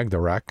snag the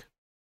wreck.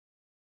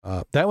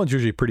 That one's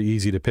usually pretty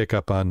easy to pick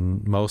up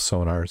on most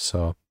sonars,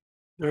 so.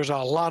 There's a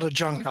lot of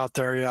junk out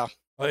there, yeah.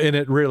 And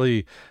it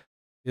really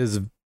is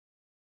a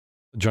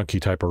junky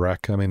type of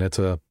wreck. I mean, it's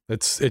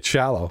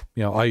shallow.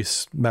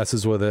 Ice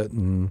messes with it,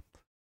 and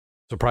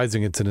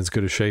surprising it's in as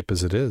good a shape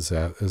as it is,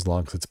 as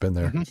long as it's been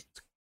there. It's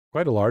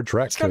quite a large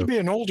wreck. It's got to be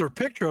an older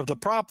picture of the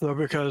prop, though,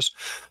 because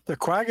the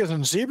quaggas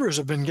and zebras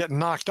have been getting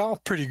knocked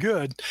off pretty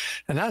good,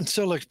 and that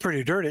still looks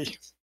pretty dirty.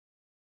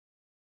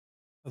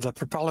 The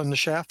propeller in the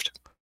shaft.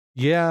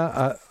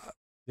 Yeah,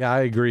 I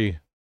agree.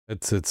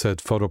 It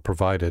said photo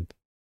provided.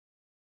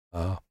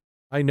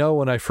 I know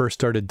when I first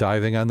started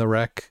diving on the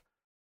wreck,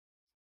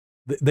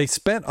 they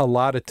spent a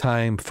lot of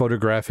time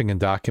photographing and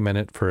documenting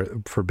it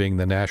for being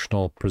the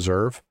national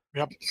preserve.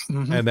 Yep.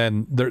 And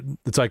then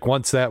it's like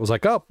once that was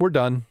like, oh, we're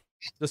done.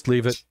 Just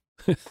leave it.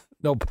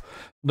 Nope.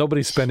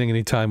 Nobody's spending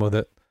any time with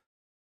it.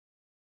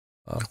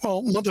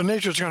 Well, Mother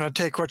Nature's going to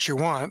take what she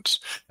wants.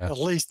 Yeah. At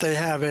least they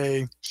have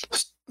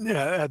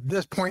at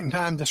this point in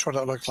time, this is what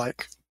it looks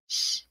like.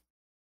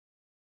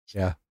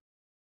 Yeah.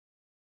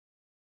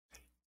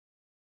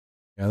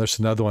 Yeah, there's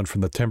another one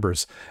from the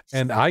timbers,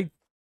 and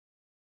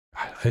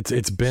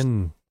it's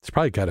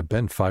probably got to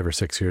been 5 or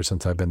 6 years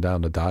since I've been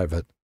down to dive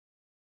it.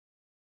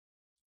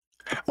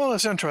 Well,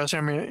 it's interesting.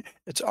 I mean,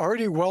 it's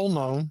already well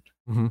known.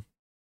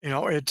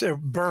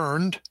 It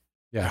burned.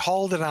 Yeah, they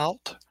hauled it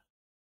out.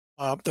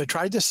 They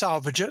tried to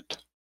salvage it.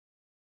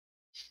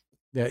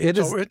 Yeah,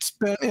 so it's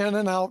been in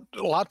and out,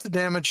 lots of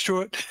damage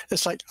to it.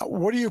 It's like,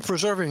 what are you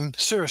preserving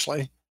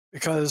seriously?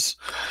 Because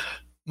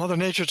Mother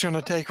Nature's going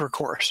to take her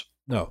course.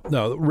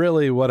 No,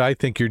 really what I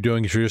think you're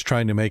doing is you're just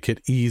trying to make it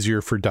easier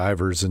for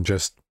divers and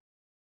just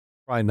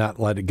try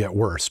not let it get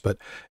worse. But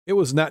it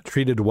was not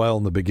treated well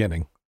in the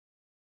beginning.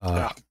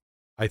 I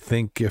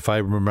think if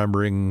I'm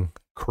remembering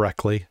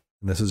correctly,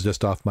 and this is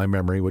just off my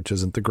memory, which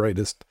isn't the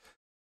greatest,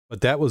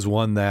 but that was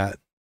one that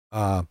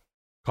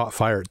caught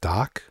fire at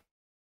dock,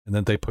 and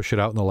then they push it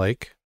out in the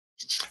lake.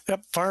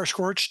 Yep, fire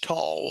scorched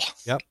tall.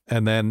 Yep,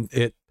 and then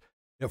it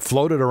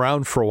floated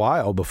around for a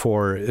while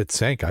before it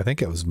sank. I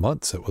think it was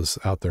months it was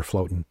out there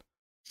floating.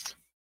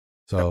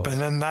 So, yep,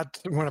 and then that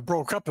when it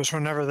broke up is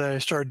whenever they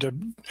started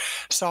to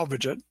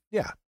salvage it.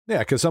 Yeah,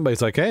 because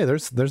somebody's like, hey,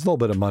 there's a little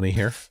bit of money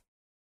here.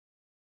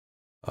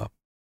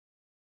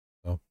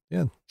 So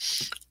yeah.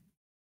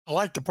 I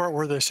like the part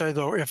where they say,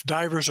 though, if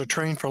divers are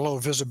trained for low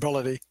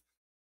visibility,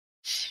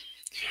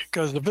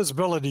 because the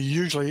visibility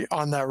usually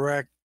on that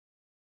wreck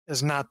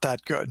is not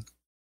that good.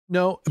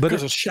 No, but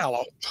because it's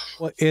shallow.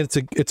 Well, it's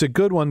a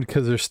good one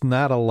because there's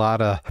not a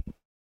lot of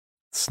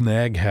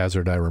snag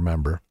hazard. I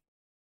remember.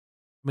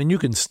 I mean, you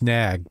can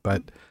snag,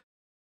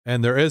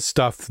 and there is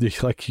stuff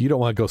like you don't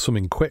want to go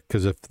swimming quick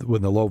because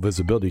when the low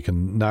visibility you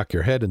can knock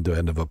your head into the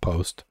end of a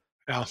post.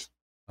 Yeah.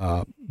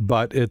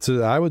 But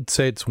I would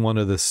say it's one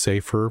of the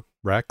safer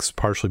wrecks,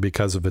 partially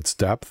because of its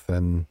depth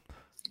and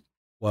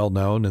well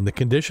known, and the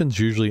conditions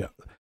usually,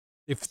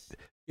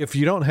 if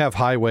you don't have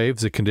high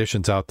waves, the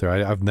conditions out there,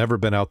 I've never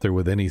been out there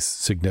with any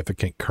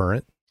significant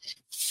current.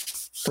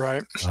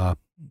 Right.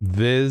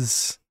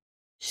 Viz,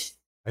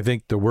 I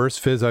think the worst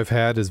fizz I've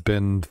had has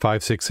been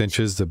 5-6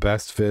 inches. The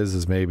best fizz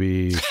is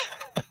maybe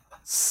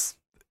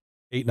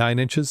 8-9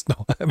 inches.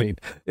 No, I mean,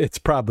 it's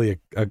probably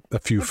a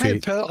few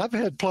feet. I've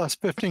had plus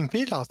 15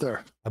 feet out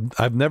there.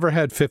 I've never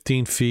had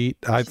 15 feet.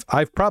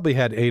 I've probably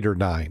had 8 or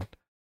 9.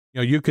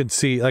 You can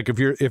see, like,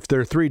 if there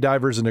are 3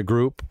 divers in a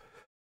group,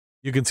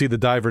 you can see the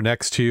diver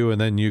next to you,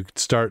 and then you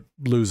start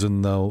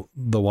losing the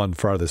one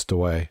farthest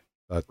away.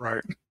 But,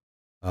 right.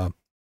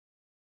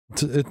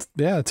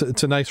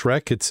 It's a nice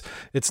wreck.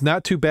 It's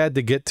not too bad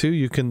to get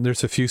to.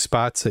 There's a few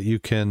spots that you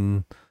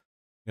can,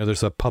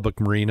 there's a public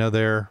marina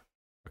there,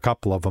 a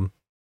couple of them.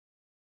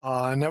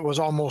 And it was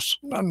almost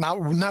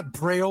not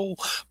braille,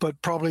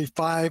 but probably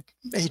 5-8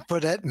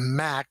 foot at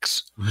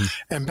max.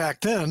 Mm-hmm. And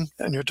back then,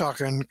 and you're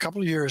talking a couple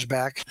of years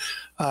back,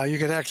 you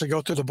could actually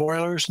go through the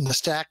boilers and the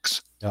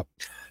stacks. Yep.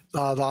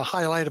 The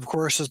highlight, of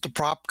course, is the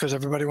prop, because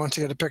everybody wants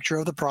to get a picture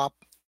of the prop.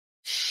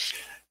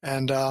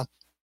 And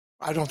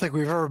I don't think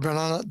we've ever been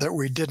on it that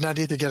we did not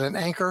either get an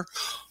anchor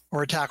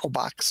or a tackle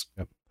box.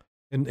 Yep.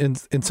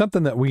 And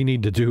something that we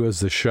need to do as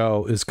the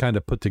show is kind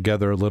of put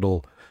together a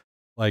little,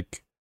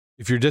 like,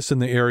 if you're just in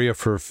the area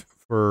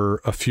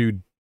for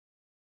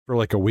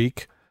like a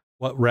week,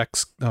 what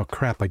wrecks? Oh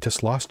crap! I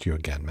just lost you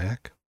again,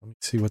 Mac. Let me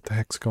see what the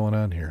heck's going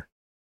on here.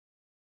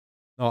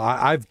 No,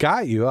 I've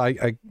got you.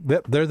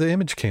 There the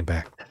image came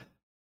back.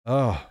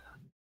 Oh,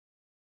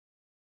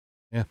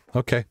 yeah.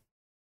 Okay.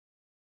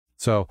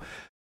 So,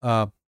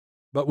 but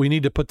we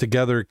need to put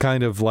together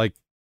kind of like,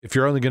 if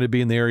you're only going to be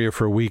in the area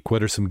for a week,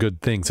 what are some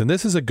good things? And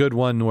this is a good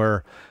one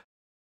where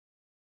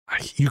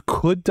you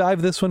could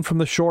dive this one from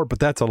the shore, but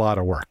that's a lot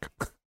of work.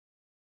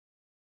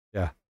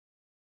 Yeah.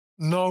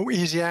 No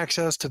easy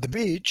access to the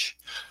beach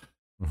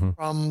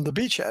from the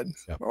beachhead.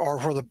 Yep. Or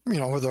where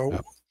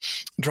the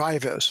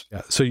drive is.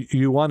 Yeah. So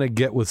you want to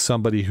get with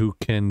somebody who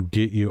can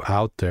get you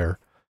out there.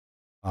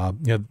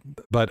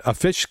 But a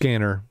fish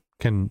scanner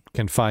can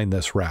find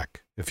this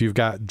wreck. If you've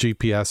got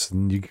GPS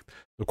and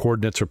the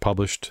coordinates are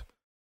published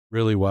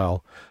really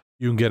well,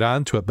 you can get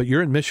onto it. But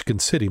you're in Michigan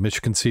City.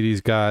 Michigan City's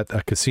got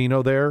a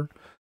casino there.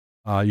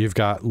 You've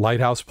got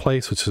Lighthouse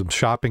Place, which is some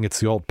shopping. It's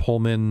the old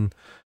Pullman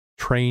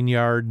train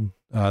yard.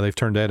 They've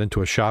turned that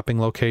into a shopping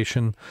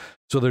location.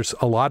 So there's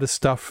a lot of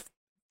stuff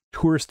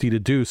touristy to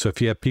do. So if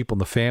you have people in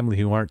the family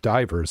who aren't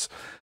divers,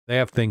 they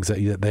have things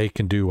that they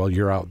can do while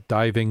you're out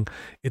diving.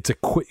 It's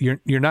you're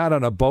not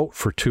on a boat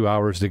for 2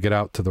 hours to get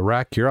out to the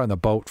wreck. You're on the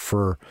boat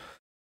for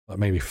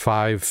maybe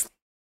 5-10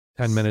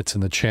 minutes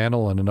in the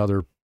channel and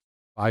another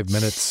 5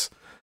 minutes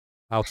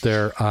out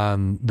there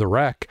on the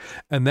wreck.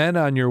 And then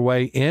on your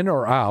way in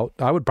or out,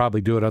 I would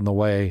probably do it on the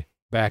way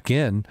back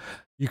in,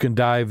 you can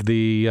dive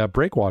the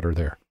breakwater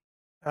there.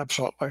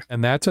 Absolutely.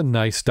 And that's a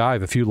nice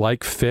dive. If you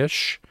like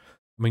fish,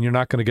 I mean, you're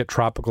not going to get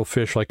tropical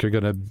fish like you're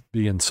going to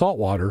be in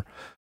saltwater,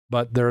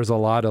 but there's a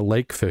lot of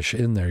lake fish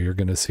in there. You're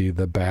going to see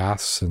the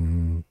bass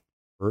and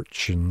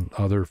perch and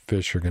other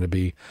fish are going to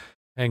be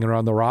hanging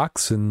around the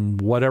rocks, and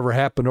whatever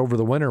happened over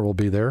the winter will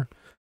be there.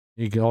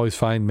 You can always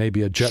find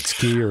maybe a jet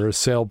ski or a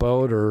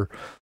sailboat or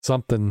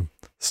something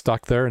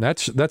stuck there. And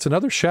that's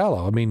another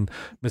shallow. I mean,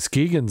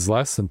 Muskegon's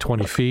less than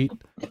 20 feet.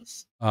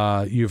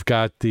 You've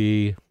got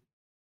the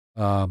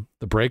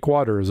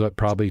breakwater is at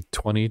probably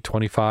 20,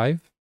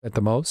 25 at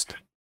the most.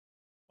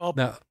 Well,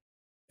 now,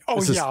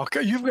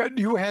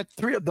 you had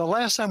 3. The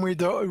last time we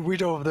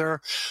dove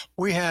there,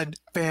 we had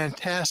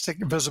fantastic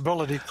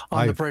visibility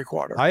on the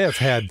breakwater. I have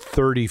had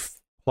 30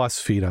 plus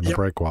feet on the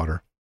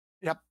breakwater.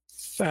 Yep.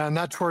 And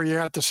that's where you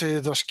have to see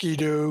the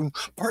Ski-Doo,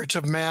 parts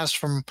of masts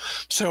from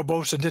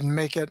sailboats that didn't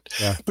make it.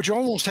 Yeah. But you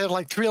almost had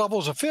like 3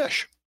 levels of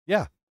fish.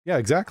 Yeah. Yeah,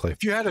 exactly.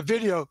 If you had a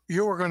video,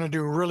 you were going to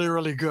do really,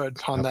 really good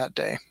on that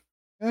day.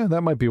 Yeah,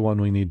 that might be one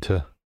we need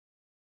to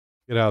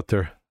get out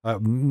there.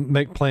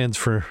 Make plans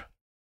for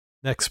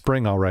next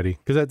spring already,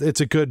 because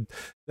it's a good,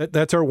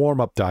 that's our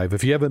warm-up dive.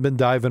 If you haven't been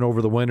diving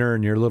over the winter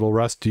and you're a little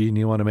rusty and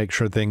you want to make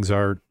sure things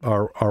are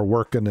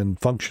working and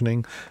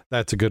functioning,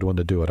 that's a good one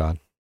to do it on.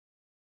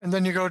 And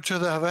then you go to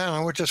the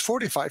Havana, which is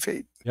 45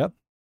 feet. Yep.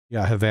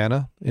 Yeah,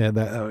 Havana, and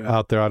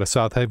out there out of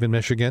South Haven,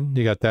 Michigan.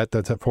 You got that.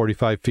 That's at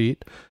 45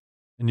 feet,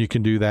 and you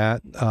can do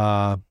that.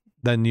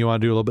 Then you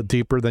want to do a little bit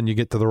deeper. Then you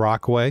get to the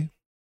Rockaway.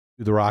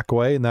 Do the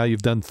Rockaway, and now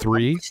you've done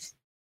 3.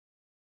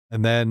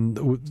 And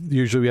then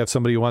usually we have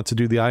somebody who wants to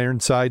do the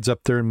Ironsides up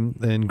there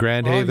in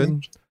Grand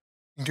Haven.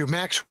 You can do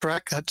Max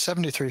Trek at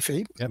 73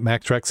 feet. Yeah,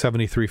 Max Trek,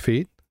 73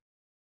 feet.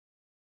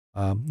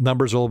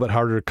 Numbers are a little bit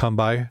harder to come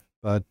by,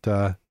 but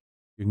you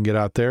can get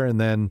out there. And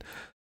then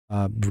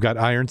we've got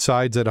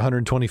Ironsides at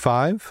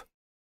 125.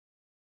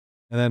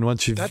 And then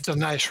once you've... That's a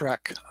nice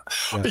wreck.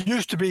 Yeah. It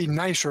used to be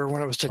nicer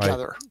when it was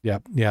together.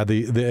 Right. Yeah.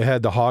 It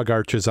had the hog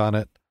arches on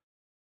it,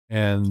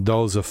 and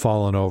those have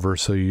fallen over,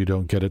 so you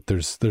don't get it.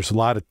 There's a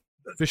lot of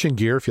fishing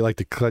gear if you like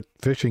to cut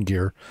fishing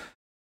gear.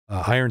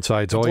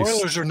 Ironsides always...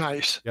 boilers are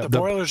nice. Yeah, the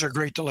boilers are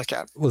great to look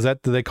at.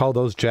 Do they call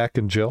those Jack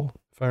and Jill,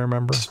 if I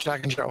remember? It's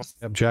Jack and Jill.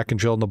 Yep, Jack and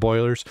Jill and the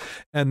boilers.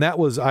 And that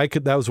was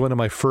one of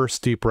my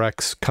first deep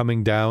wrecks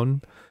coming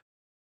down.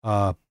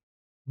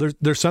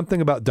 There's something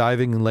about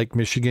diving in Lake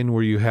Michigan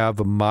where you have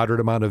a moderate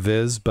amount of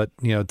viz, but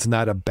it's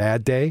not a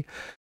bad day.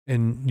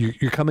 And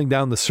you're coming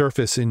down the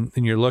surface and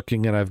you're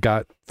looking, and I've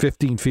got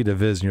 15 feet of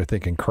viz, and you're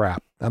thinking,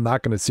 crap, I'm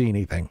not going to see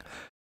anything.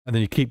 And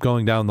then you keep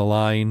going down the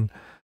line,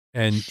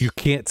 and you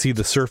can't see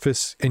the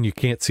surface and you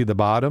can't see the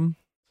bottom.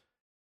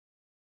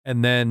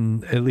 And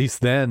then, at least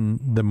then,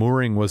 the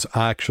mooring was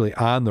actually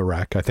on the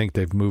wreck. I think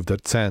they've moved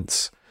it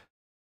since.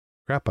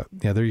 Crap,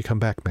 yeah, there you come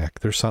back, Mac.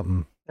 There's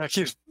something. Yeah, it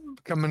keeps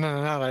coming in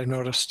and out, I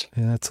noticed.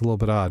 Yeah, that's a little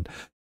bit odd.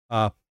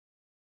 But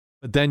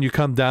then you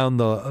come down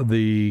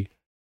the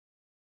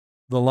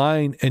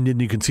line, and then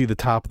you can see the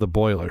top of the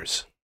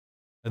boilers.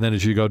 And then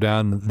as you go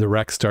down, the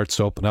wreck starts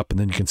to open up, and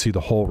then you can see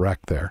the whole wreck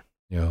there.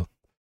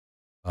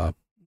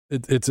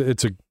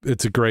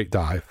 It's a great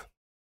dive.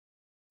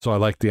 So I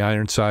like the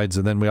Ironsides,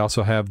 and then we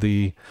also have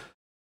the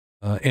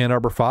Ann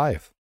Arbor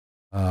 5.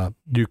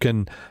 You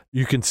can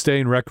stay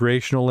in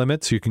recreational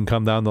limits. You can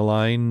come down the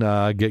line,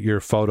 get your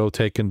photo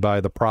taken by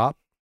the prop.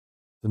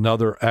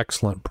 Another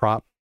excellent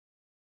prop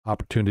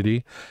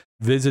opportunity.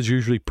 Viz is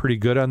usually pretty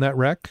good on that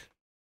wreck.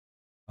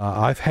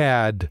 I've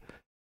had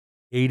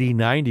 80,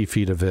 90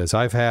 feet of viz.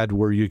 I've had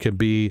where you can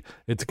be,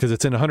 because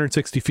it's in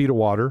 160 feet of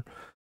water.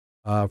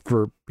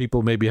 For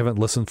people who maybe haven't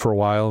listened for a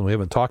while and we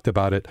haven't talked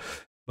about it,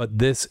 but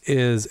this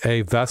is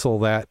a vessel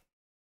that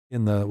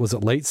was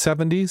it late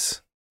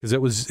 70s? Because it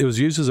was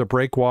used as a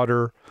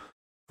breakwater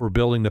for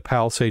building the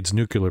Palisades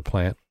nuclear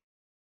plant.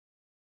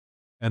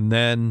 And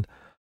then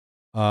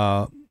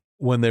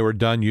when they were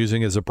done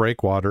using it as a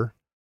breakwater,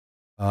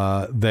 I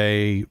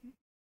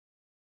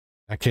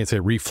can't say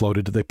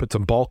refloated, they put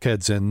some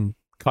bulkheads in,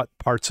 cut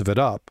parts of it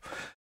up,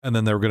 and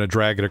then they were going to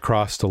drag it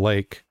across the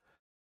lake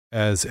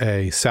as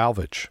a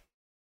salvage.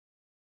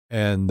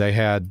 And they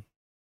had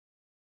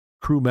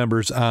crew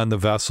members on the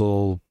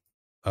vessel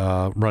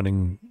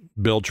running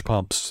bilge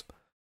pumps.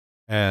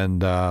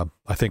 And I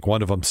think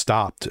one of them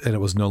stopped, and it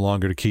was no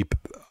longer to keep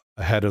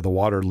ahead of the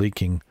water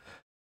leaking,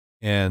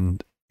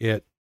 and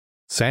it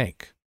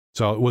sank.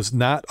 So it was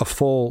not a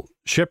full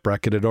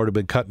shipwreck. It had already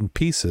been cut in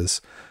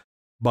pieces.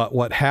 But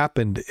what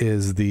happened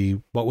is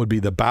what would be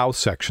the bow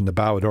section, the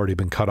bow had already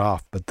been cut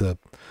off, but the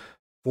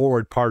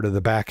forward part of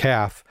the back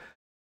half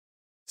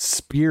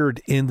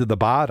speared into the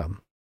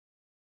bottom.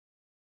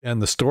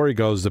 And the story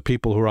goes, the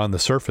people who were on the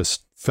surface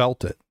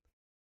felt it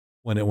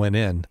when it went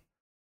in.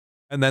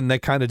 And then they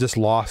kind of just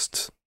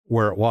lost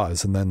where it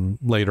was. And then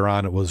later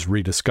on, it was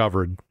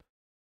rediscovered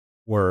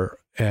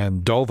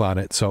and dove on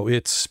it. So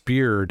it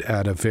speared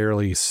at a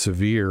fairly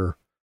severe,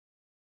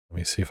 let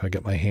me see if I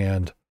get my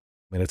hand.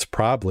 I mean, it's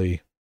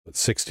probably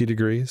 60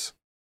 degrees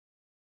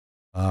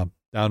down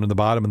in the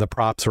bottom, and the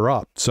props are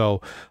up.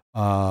 So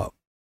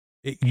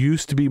it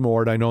used to be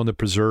moored. I know in the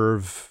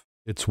preserve,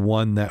 it's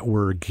one that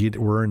we're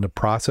in the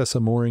process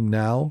of mooring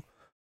now,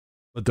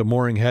 but the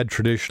mooring had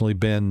traditionally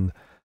been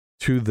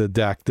to the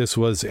deck. This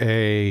was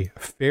a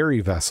ferry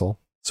vessel,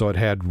 so it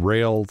had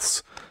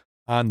rails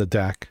on the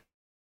deck,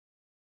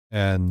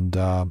 and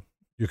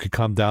you could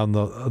come down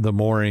the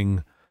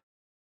mooring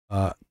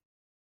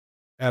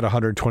at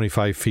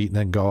 125 feet and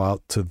then go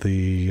out to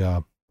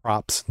the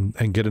props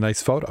and get a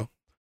nice photo.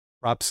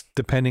 Props,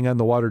 depending on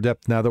the water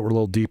depth, now that we're a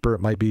little deeper, it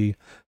might be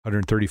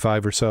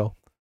 135 or so.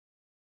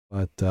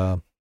 But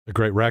a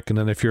great wreck. And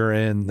then if you're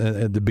in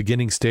the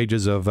beginning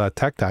stages of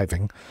tech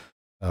diving,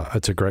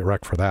 it's a great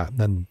wreck for that. And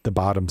then the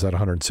bottom's at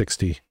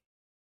 160.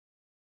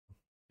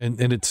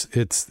 And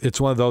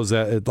it's one of those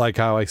that, like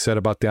how I said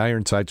about the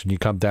Ironsides, when you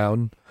come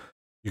down,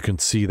 you can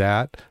see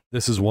that.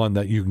 This is one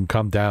that you can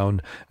come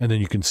down and then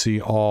you can see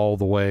all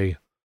the way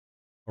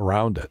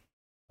around it.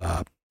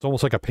 It's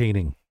almost like a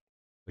painting.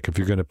 Like if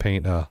you're going to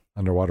paint a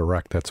underwater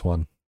wreck, that's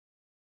one.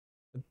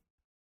 A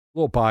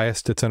little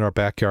biased. It's in our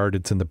backyard.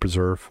 It's in the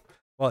preserve.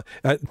 Well,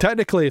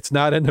 technically, it's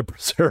not in the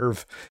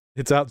preserve.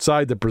 It's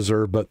outside the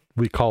preserve, but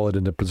we call it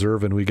in the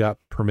preserve, and we got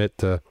permit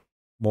to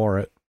moor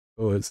it.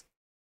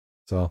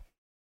 So,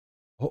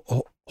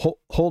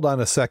 hold on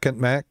a second,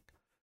 Mac.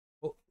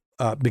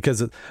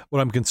 Because what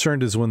I'm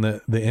concerned is when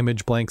the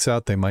image blanks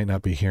out, they might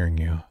not be hearing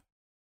you.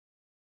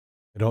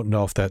 I don't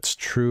know if that's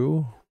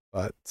true,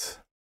 but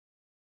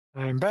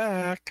I'm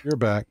back. You're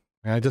back.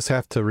 I just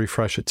have to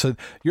refresh it. So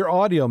your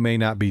audio may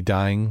not be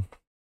dying,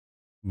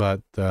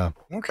 but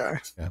okay.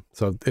 Yeah.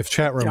 So if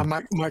chat room,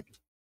 yeah, my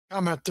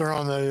comment there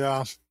on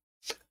the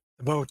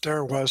boat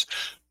there was,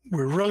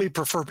 we really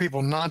prefer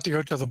people not to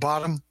go to the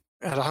bottom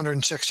at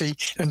 160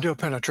 and do a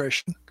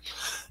penetration.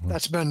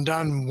 That's been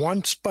done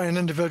once by an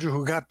individual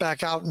who got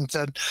back out and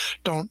said,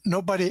 "Don't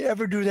nobody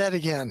ever do that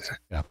again."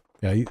 Yeah,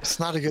 it's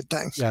not a good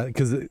thing. Yeah,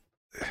 because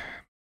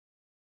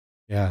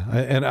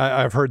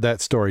I've heard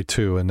that story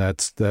too, and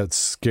that's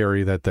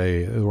scary that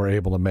they were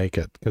able to make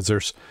it,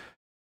 because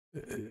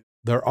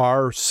there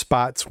are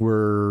spots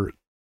where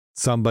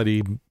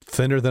somebody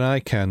thinner than I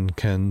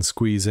can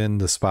squeeze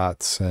into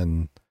spots,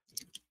 and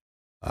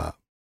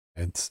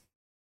it's.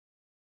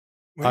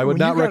 I would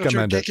not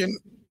recommend it.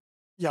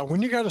 Yeah,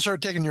 when you got to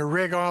start taking your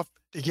rig off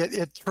to get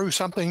it through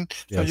something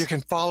so you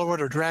can follow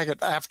it or drag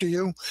it after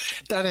you,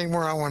 that ain't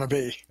where I want to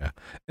be. Yeah,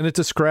 and it's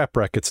a scrap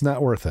wreck. It's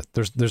not worth it.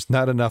 There's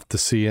not enough to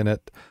see in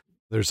it.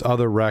 There's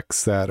other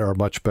wrecks that are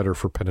much better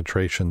for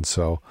penetration,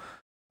 so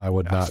I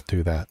would not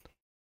do that.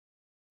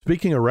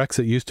 Speaking of wrecks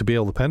that used to be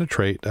able to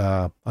penetrate,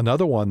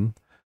 another one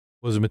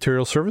was a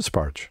material service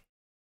barge.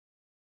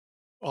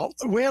 Well,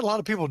 we had a lot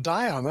of people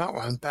die on that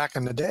one back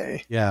in the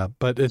day. Yeah,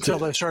 but until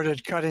they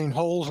started cutting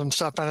holes and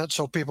stuff in it,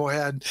 so people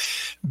had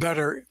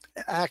better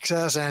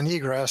access and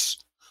egress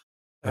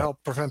to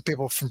help prevent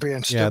people from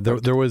being stupid. Yeah,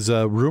 there was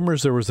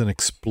rumors there was an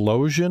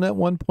explosion at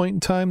one point in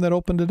time that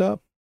opened it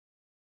up.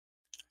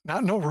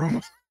 Not no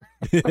rumor.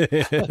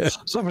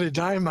 Somebody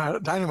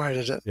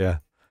dynamited it.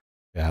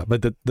 Yeah,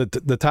 but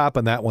the top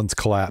on that one's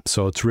collapsed,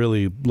 so it's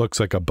really looks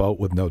like a boat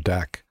with no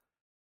deck.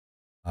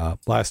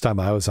 Last time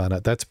I was on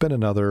it, that's been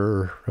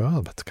another,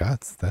 that's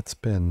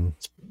been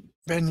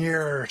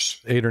years,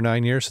 8 or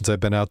 9 years since I've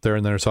been out there.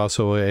 And there's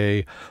also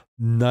a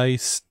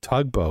nice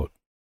tugboat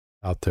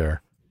out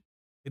there.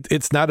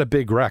 It's not a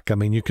big wreck. I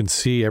mean, you can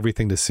see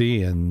everything to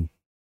see in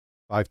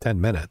 5-10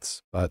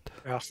 minutes, but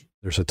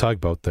there's a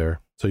tugboat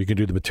there. So you can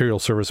do the material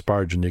service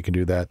barge, and you can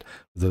do that.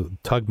 The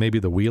tug, maybe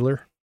the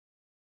Wheeler,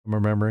 I'm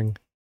remembering.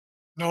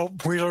 No,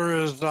 Wheeler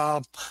is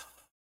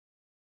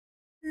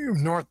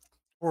north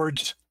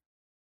towards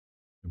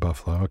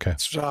Buffalo. Okay.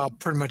 It's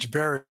pretty much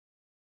buried.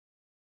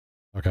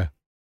 Okay.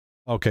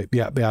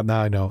 Yeah.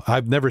 Now I know.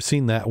 I've never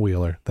seen that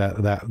Wheeler,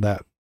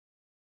 that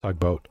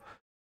tugboat.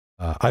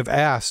 I've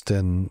asked,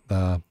 and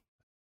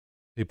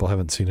people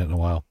haven't seen it in a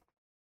while.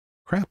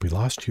 Crap, we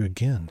lost you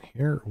again.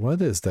 Here,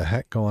 what is the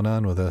heck going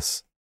on with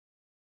this?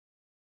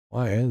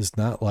 Why is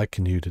not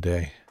liking you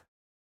today?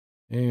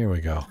 Here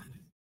we go.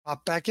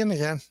 Pop back in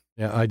again.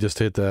 Yeah, I just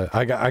hit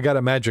I got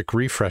a magic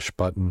refresh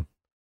button.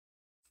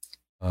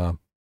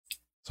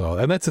 So,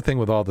 and that's the thing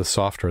with all the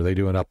software. They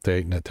do an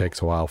update, and it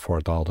takes a while for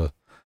it all to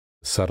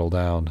settle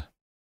down.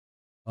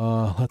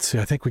 Let's see.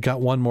 I think we got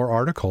one more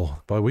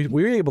article, but we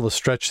were able to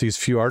stretch these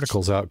few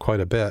articles out quite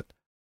a bit.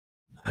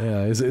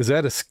 Yeah, is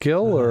that a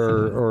skill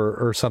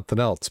or something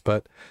else?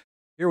 But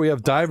here we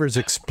have divers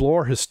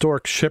explore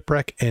historic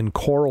shipwreck in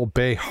Coral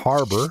Bay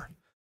Harbor.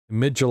 In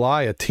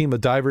mid-July, a team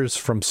of divers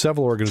from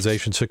several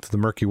organizations took to the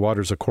murky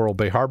waters of Coral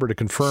Bay Harbor to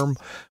confirm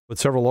what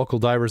several local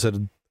divers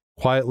had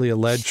quietly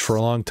alleged for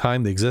a long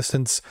time: the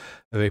existence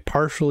of a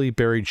partially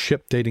buried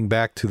ship dating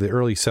back to the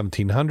early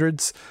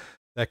 1700s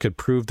that could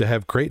prove to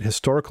have great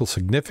historical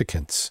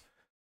significance.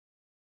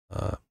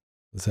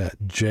 Is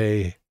that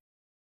Jay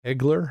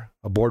Hegler,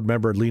 a board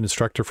member and lead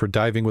instructor for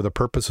Diving with a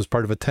Purpose, was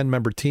part of a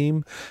 10-member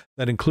team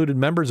that included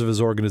members of his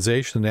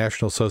organization, the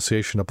National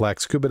Association of Black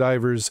Scuba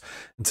Divers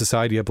and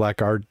Society of Black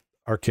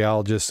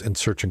Archaeologists and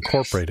Search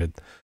Incorporated.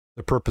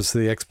 The purpose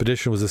of the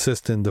expedition was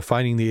assist in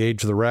defining the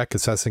age of the wreck,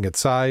 assessing its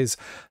size,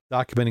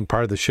 documenting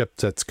part of the ship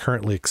that's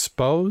currently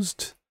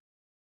exposed.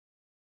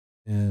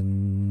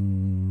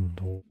 And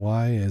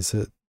why is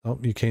it? Oh,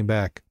 you came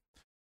back.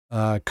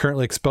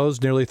 Currently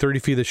exposed, nearly 30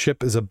 feet of the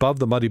ship is above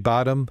the muddy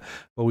bottom,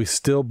 but we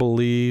still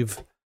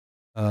believe,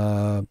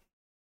 find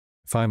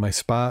my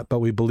spot, but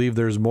we believe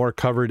there's more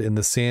covered in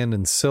the sand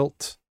and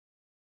silt.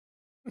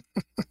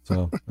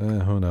 So,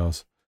 who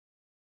knows?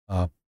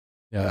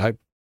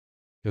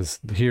 Because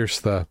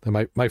here's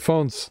my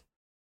phone's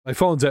at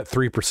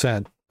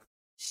 3%.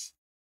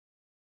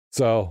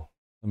 So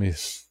can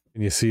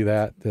you see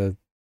that?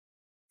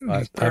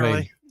 I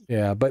mean,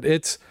 yeah, but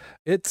it's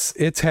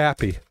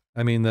happy.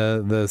 I mean,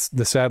 the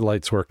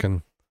satellite's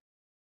working.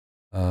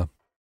 Yeah,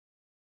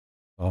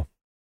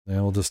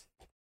 we'll just,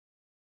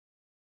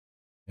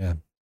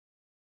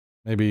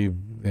 maybe,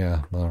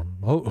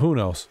 who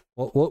knows?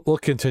 We'll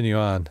continue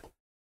on.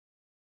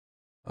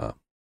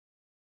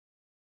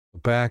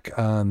 Back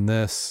on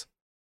this.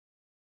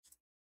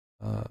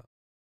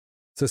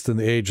 Just in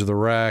the age of the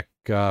wreck,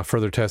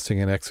 further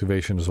testing and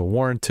excavation is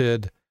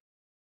warranted.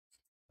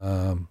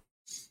 We're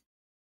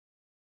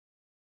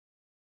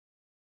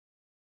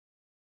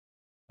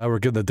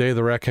given the day of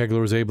the wreck, Hegler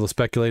was able to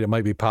speculate it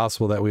might be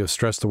possible that we have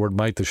stressed the word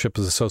might. The ship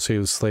is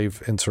associated with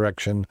slave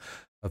insurrection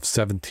of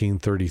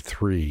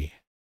 1733.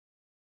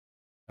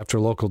 After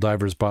local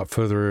divers brought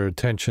further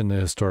attention to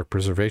the Historic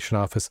Preservation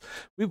Office.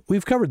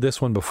 We've covered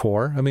this one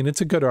before. I mean, it's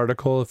a good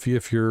article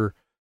if you're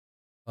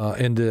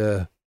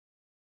into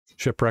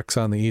shipwrecks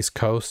on the East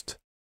Coast.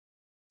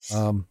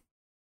 I'm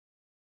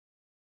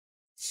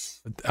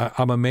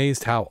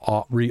amazed how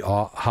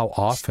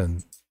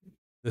often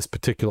this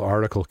particular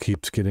article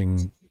keeps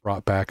getting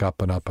brought back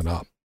up and up and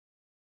up.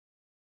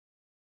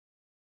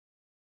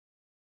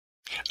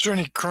 Is there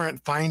any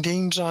current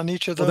findings on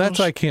each of those? Well, that's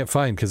what I can't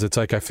find, because it's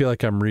like I feel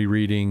like I'm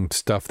rereading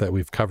stuff that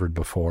we've covered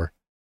before.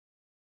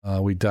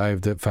 We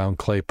dived it, found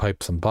clay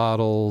pipes and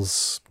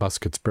bottles,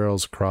 muskets,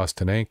 barrels, crossed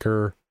an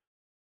anchor.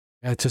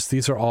 Yeah,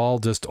 these are all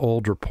just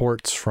old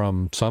reports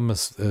from some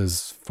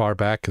as far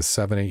back as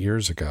 7-8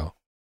 years ago.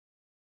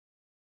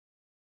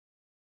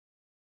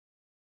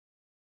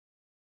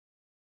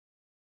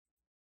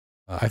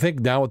 I think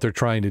now what they're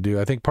trying to do,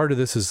 I think part of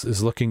this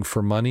is looking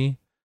for money,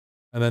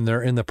 and then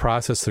they're in the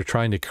process, they're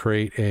trying to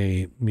create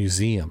a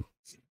museum.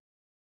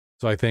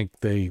 So I think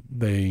they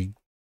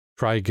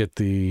try to get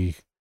the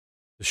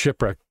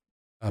shipwreck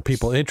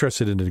people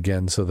interested in it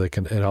again, so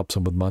it helps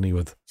them with money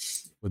with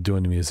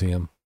doing the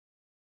museum.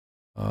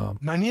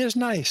 Money is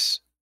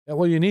nice. Yeah,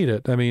 well, you need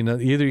it. I mean,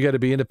 either you got to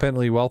be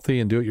independently wealthy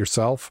and do it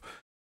yourself,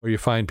 or you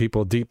find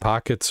people with deep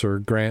pockets or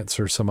grants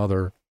or some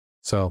other.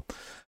 So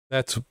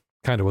that's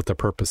kind of what the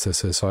purpose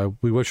this is. So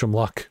we wish them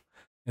luck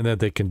and that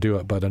they can do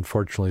it, but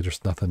unfortunately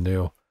there's nothing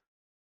new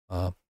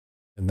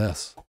in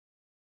this.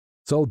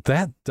 So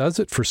that does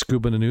it for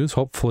Scuba News.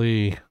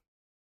 Hopefully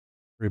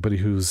everybody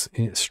who's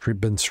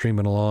been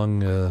streaming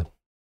along is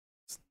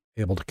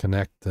able to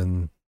connect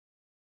and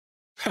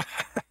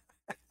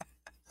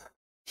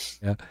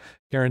yeah.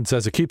 Karen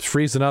says it keeps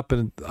freezing up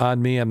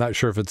on me. I'm not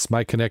sure if it's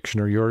my connection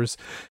or yours.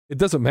 It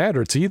doesn't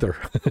matter. It's either.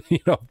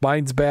 If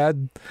mine's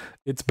bad,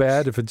 it's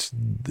bad. If it's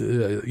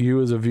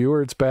you as a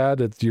viewer, it's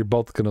bad. You're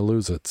both going to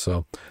lose it.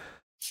 So,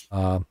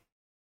 yeah,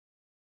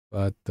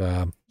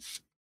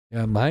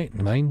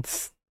 mine.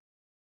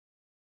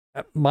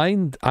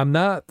 I'm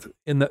not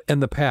in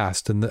the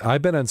past, and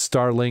I've been on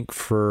Starlink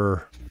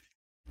for,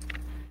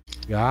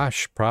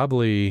 gosh,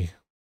 probably.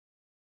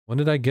 When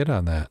did I get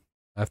on that?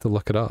 I have to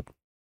look it up.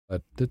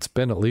 But it's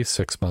been at least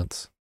 6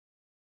 months.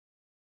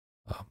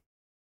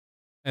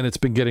 And it's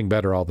been getting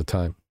better all the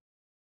time.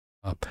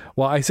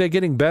 Well, I say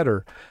getting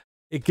better.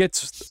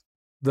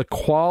 The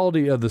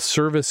quality of the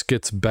service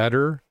gets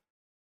better.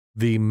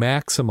 The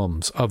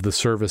maximums of the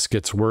service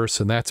gets worse,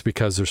 and that's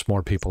because there's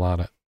more people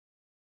on it.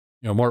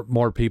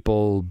 More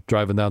people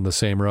driving down the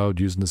same road,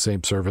 using the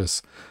same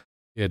service.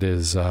 It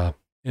is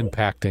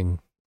impacting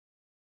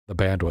the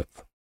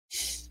bandwidth.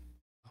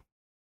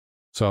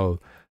 So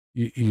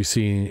you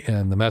see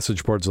in the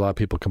message boards a lot of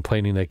people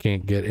complaining they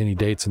can't get any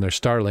dates in their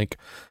Starlink.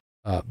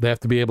 They have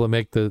to be able to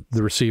make the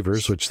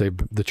receivers, which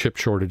the chip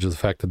shortage has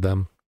affected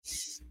them.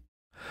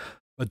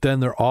 But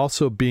then they're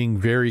also being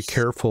very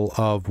careful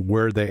of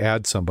where they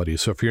add somebody.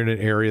 So if you're in an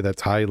area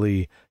that's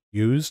highly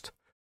used,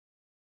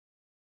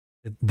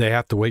 they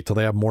have to wait till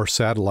they have more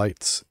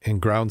satellites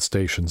and ground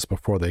stations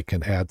before they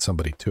can add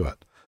somebody to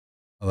it.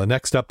 Well, the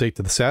next update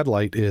to the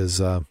satellite is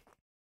the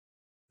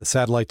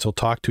satellites will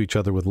talk to each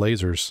other with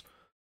lasers.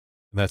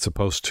 And that's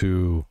supposed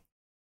to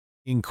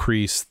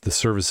increase the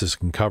services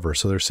can cover.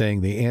 So they're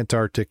saying the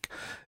Antarctic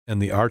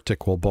and the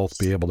Arctic will both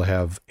be able to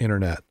have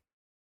internet.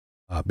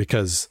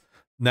 Because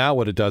now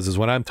what it does is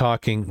when I'm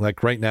talking,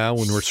 like right now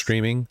when we're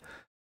streaming,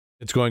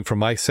 it's going from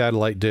my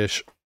satellite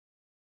dish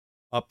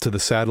up to the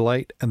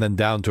satellite and then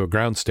down to a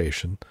ground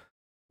station.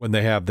 When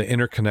they have the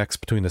interconnects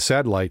between the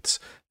satellites,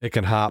 it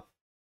can hop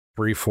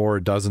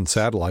 3-4 dozen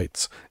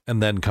satellites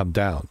and then come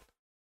down.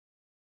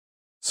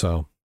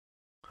 So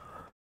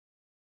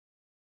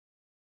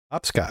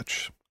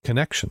hopscotch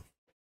connection.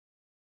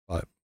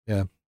 But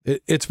yeah,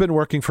 it's been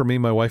working for me.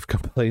 My wife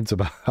complains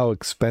about how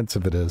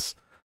expensive it is,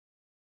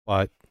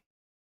 but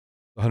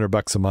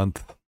 $100 a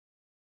month.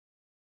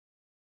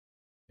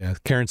 Yeah,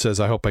 Karen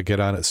says, I hope I get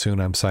on it soon.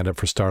 I'm signed up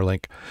for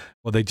Starlink.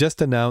 Well, they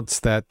just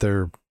announced that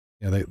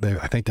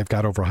I think they've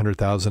got over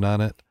 100,000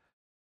 on it.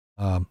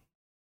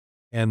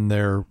 And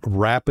they're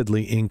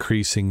rapidly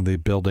increasing the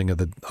building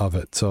of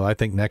it. So I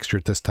think next year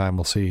at this time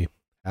we'll see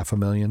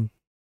 500,000.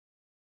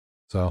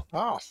 So,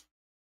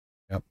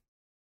 yep.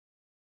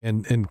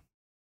 And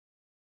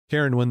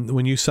Karen,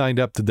 when you signed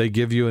up, did they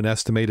give you an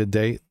estimated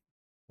date?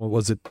 What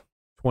was it?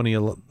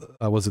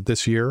 Was it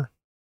this year?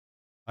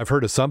 I've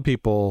heard of some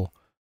people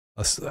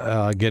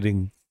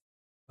getting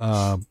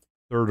third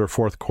or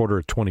fourth quarter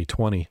of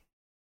 2020.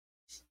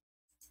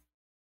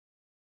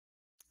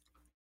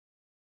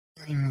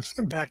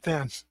 Back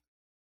then.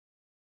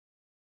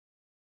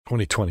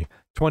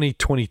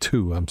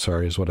 2022, I'm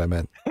sorry, is what I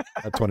meant.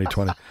 Not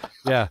 2020.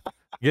 Yeah.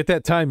 Get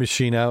that time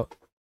machine out.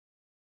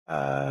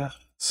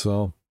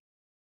 So,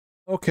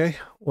 okay,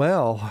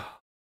 well,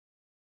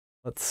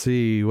 let's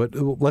see.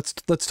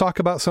 Let's talk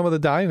about some of the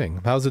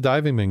diving. How's the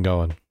diving been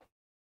going?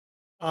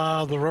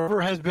 The river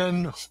has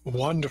been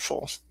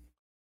wonderful.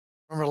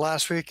 Remember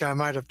last week I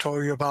might have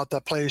told you about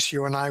that place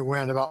you and I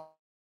went about.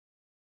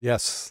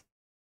 Yes.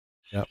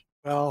 Yep.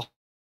 Well,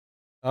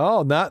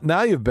 Oh, not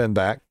now you've been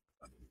back.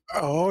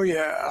 oh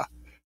yeah,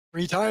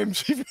 3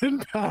 times we've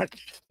been back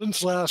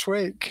since last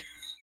week.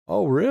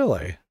 Oh,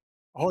 really?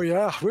 Oh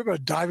yeah, we've been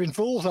diving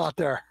fools out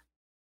there.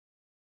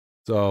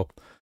 So,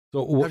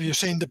 Have you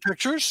seen the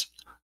pictures?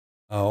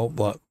 oh,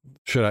 but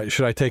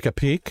should I take a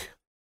peek?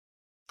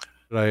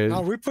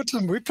 No, we put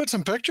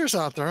some pictures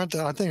out there. I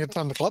think it's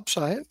on the club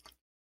site.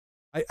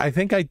 I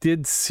think I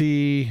did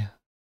see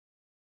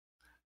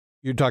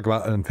you talk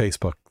about it on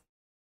Facebook.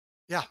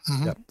 Yeah.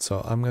 Mm-hmm. Yep.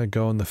 So I'm gonna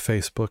go on the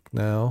Facebook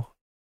now.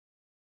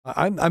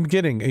 I'm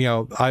getting,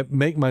 I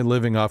make my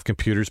living off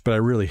computers, but I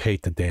really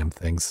hate the damn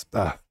things.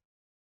 The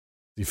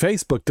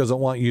Facebook doesn't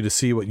want you to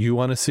see what you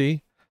want to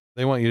see.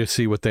 They want you to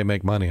see what they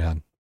make money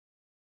on.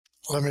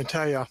 Let me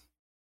tell you,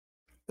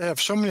 they have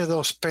so many of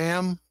those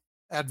spam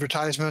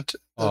advertisements.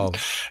 Oh,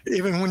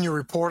 Even when you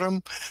report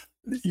them,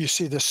 you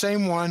see the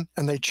same one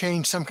and they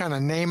change some kind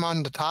of name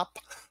on the top,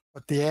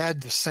 but the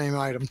ad, the same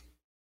item.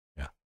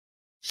 yeah.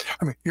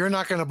 I mean, you're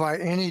not going to buy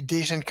any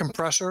decent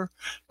compressor,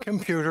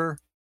 computer,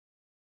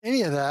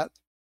 any of that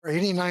for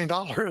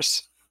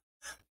 $89,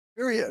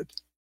 period.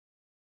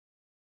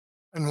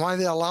 And why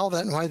they allow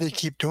that and why they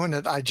keep doing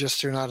it, I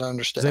just do not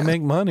understand. They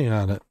make money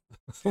on it.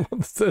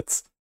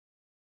 That's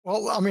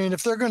Well, I mean,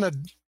 if they're going to,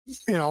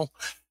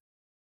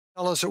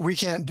 tell us that we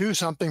can't do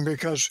something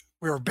because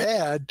we're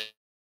bad,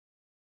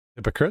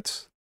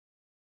 hypocrites.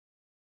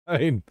 I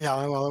mean,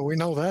 yeah, well, we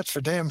know that's for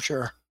damn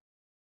sure.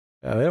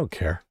 yeah, they don't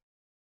care.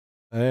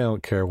 They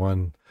don't care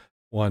one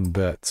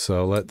bit.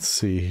 So let's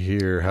see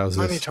here. How's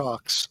Money this?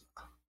 talks.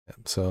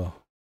 So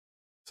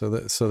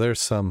there's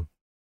some.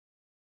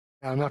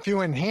 And if you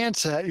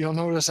enhance that, you'll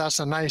notice that's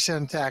a nice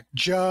intact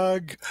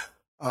jug.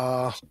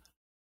 I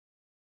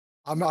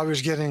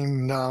was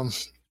getting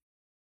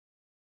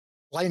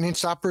lightning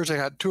stoppers. I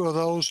got 2 of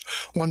those.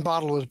 One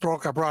bottle was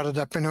broke. I brought it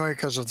up anyway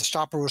because the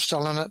stopper was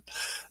still in it.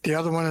 The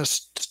other one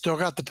is still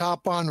got the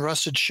top on,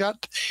 rusted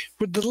shut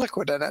with the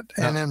liquid in it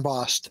and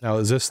embossed. Now,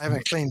 is this? I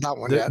haven't cleaned that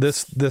one yet.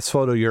 This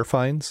photo your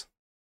finds?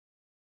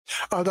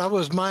 Oh, that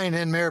was mine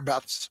and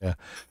Maribeth's. Yeah.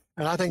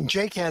 And I think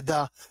Jake had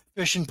the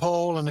fishing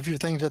pole and a few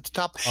things at the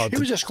top. Oh, he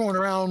was just going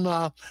around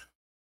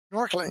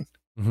snorkeling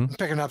and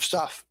picking up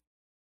stuff.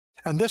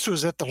 And this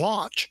was at the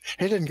launch.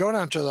 He didn't go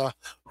down to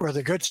where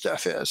the good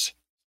stuff is.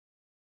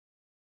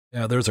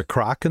 Yeah, there's a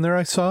crock in there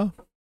I saw.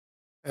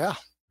 Yeah.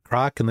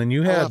 Crock, and then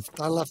you had...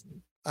 I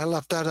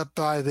left that up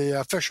by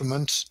the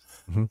fisherman's.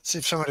 See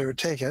if somebody would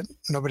take it.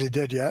 Nobody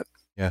did yet.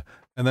 Yeah.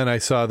 And then I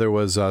saw there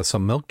was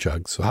some milk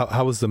jugs. So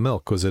how was the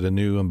milk? Was it a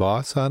new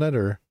emboss on it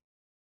or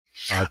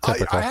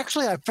typical?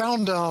 I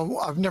found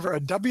I've never a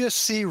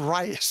WC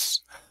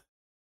Rice,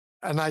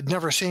 and I'd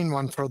never seen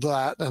one for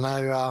that. And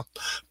I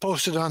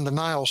posted on the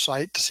Nile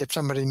site to see if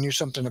somebody knew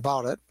something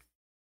about it.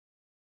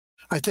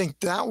 I think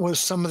that was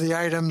some of the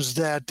items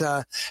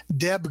that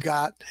Deb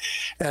got,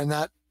 and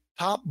that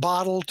top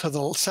bottle to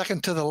the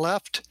second to the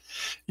left,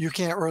 you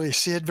can't really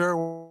see it very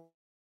well.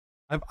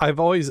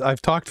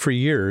 I've talked for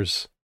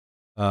years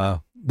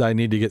that I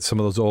need to get some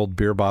of those old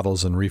beer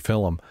bottles and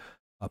refill them.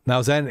 Now,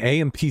 is that an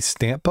A&P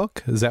stamp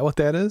book? Is that what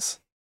that is?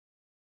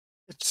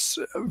 It's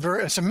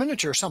a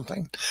miniature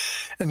something.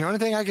 And the only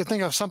thing I could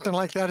think of something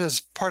like that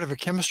is part of a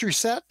chemistry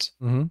set.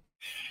 Mm-hmm.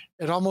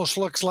 It almost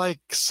looks like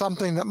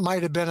something that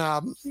might have been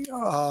a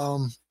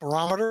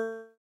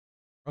barometer.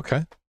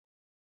 Okay.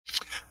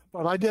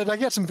 But I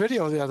got some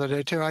video the other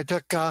day too. I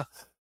took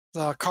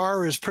the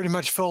car is pretty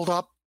much filled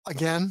up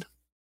again.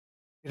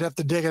 You'd have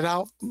to dig it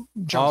out,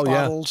 jump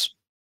bottles.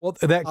 Well,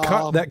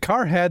 that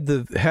car had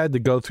to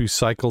go through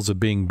cycles of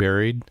being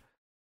buried,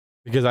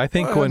 because I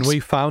think when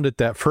we found it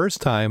that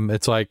first time,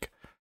 it's like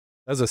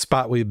that's a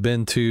spot we've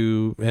been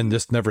to and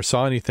just never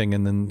saw anything,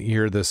 and then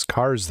here this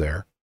car's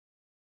there.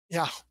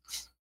 Yeah.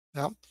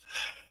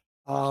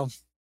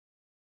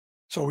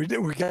 So I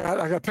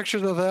got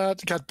pictures of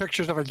that. Got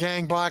pictures of a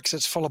gang box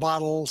that's full of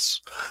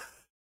bottles.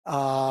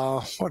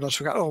 What else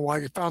we got? Oh,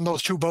 I found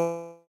those 2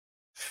 boats.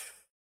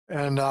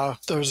 And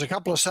there's a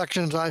couple of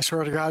sections, I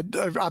swear to God,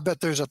 I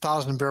bet there's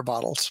 1,000 beer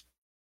bottles.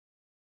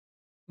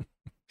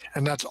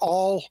 And that's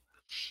all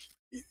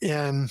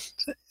in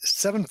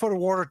 7 foot of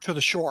water to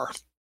the shore,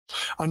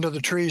 under the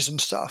trees and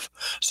stuff.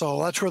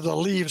 So that's where the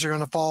leaves are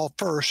going to fall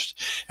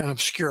first and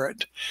obscure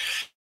it.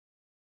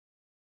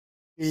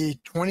 Be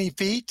 20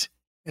 feet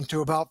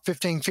into about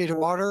 15 feet of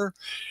water,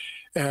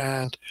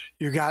 and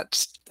you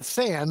got the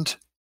sand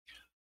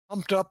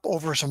pumped up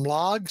over some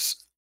logs.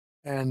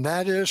 And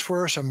that is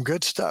where some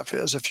good stuff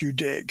is if you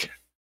dig.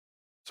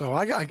 So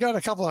I got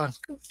a couple of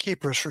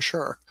keepers for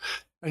sure.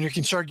 And you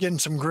can start getting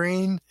some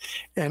green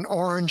and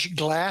orange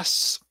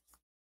glass.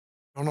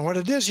 Don't know what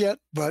it is yet,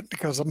 but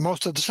because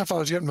most of the stuff I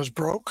was getting was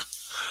broke.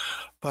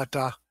 But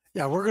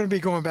yeah, we're going to be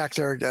going back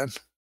there again.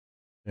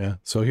 Yeah.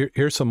 So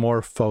here's some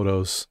more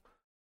photos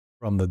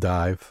from the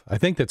dive. I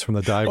think that's from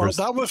the Oh, divers.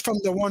 that was from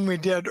the one we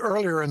did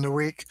earlier in the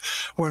week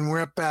when we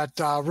were up at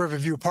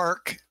Riverview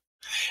Park,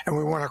 and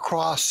we went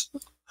across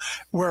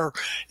where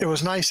it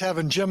was nice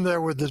having Jim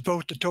there with his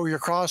boat to tow you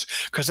across,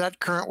 because that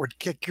current would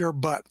kick your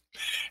butt.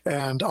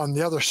 And on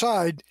the other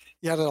side,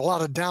 you had a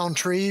lot of down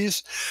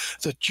trees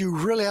that you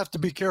really have to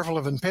be careful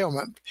of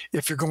impalement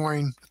if you're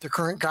going, the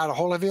current got a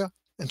hold of you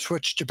and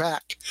switched you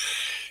back.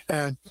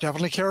 And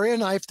definitely carry a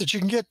knife that you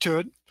can get to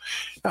it,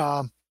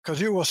 because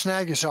you will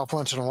snag yourself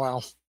once in a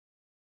while.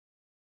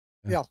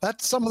 Yeah,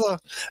 that's some of the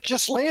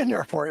just laying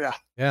there for you.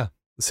 Yeah.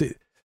 See,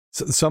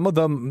 some of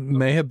them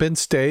may have been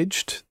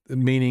staged,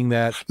 meaning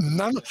that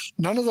None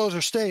of those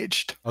are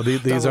staged. oh,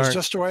 these that was aren't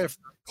just the way.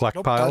 collect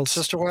Nope, piles. that's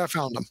just the way I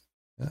found them.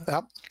 Yeah.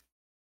 Yep.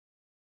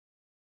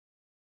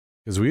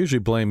 Because we usually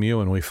blame you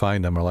when we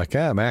find them. We're like,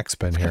 Mac's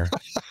been here.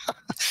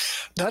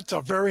 That's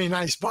a very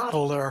nice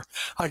bottle there.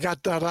 I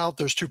got that out.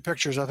 There's two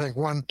pictures. I think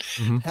one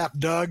half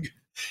dug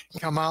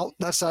come out.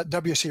 That's that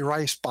W.C.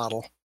 Rice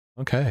bottle.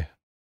 Okay.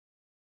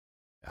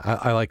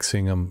 I like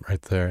seeing them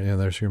right there. Yeah,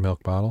 there's your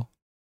milk bottle.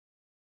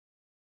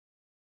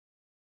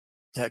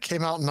 Yeah, it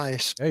came out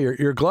nice. Hey,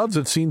 your gloves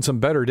have seen some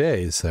better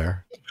days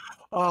there.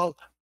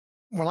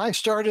 When I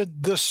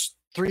started this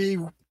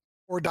 3-4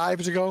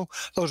 dives ago,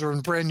 those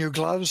were brand new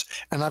gloves,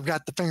 and I've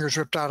got the fingers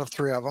ripped out of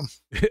 3 of them.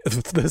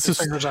 This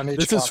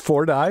is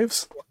 4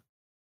 dives?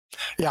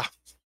 Yeah.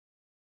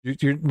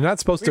 You're not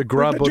supposed to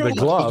grub with the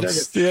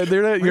gloves. Yeah,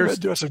 they're not. You're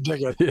doing some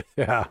digging.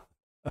 Yeah.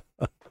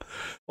 Well,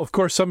 of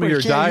course, some of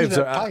your dives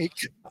are.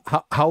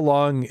 How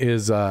long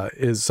is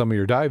some of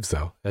your dives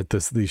though at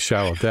these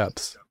shallow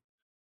depths?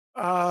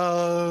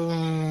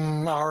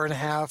 Hour and a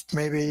half,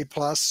 maybe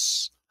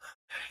plus.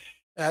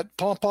 At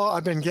Pampa,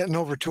 I've been getting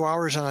over 2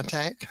 hours on a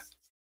tank.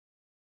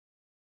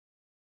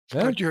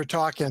 Yeah. But you're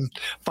talking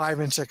 5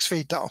 and 6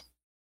 feet though.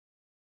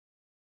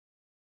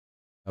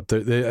 Up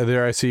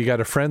there, I see you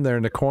got a friend there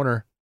in the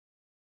corner.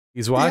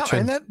 He's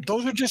watching. Yeah, and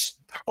those are just.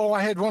 Oh,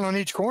 I had one on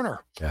each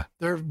corner. Yeah,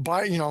 they're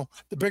by the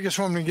biggest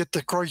one to get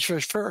the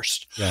crayfish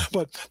first. Yeah,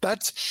 but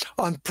that's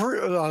on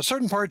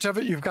certain parts of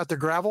it. You've got the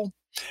gravel,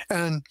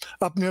 and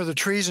up near the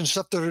trees and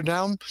stuff that are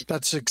down.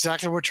 That's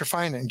exactly what you're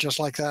finding, just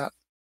like that.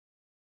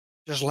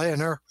 Just laying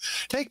there.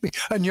 Take me,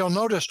 and you'll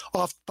notice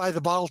off by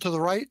the bottle to the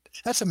right.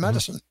 That's a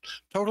medicine,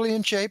 totally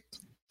in shape.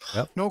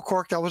 Yep. No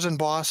cork. That was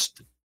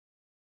embossed.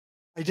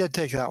 I did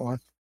take that one.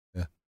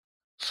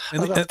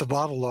 And, I left the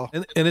bottle though.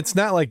 And it's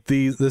not like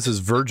this is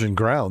virgin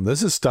ground.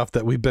 This is stuff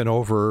that we've been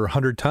over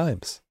 100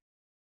 times.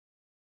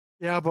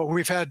 Yeah, but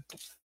we've had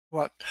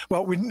what?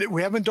 Well,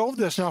 we haven't dove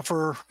this now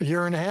for a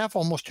year and a half,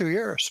 almost 2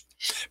 years,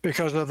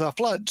 because of the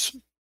floods.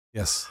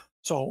 Yes.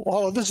 So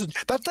all of this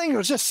that thing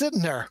was just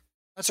sitting there.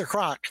 That's a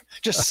crock,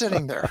 just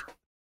sitting there.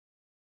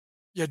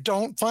 You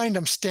don't find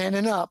them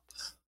standing up.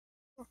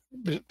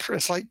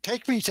 It's like,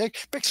 take me,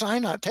 big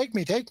sign out, take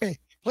me,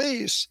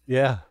 please.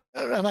 Yeah.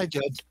 And I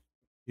did.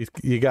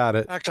 You got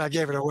it. Actually, I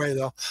gave it away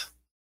though.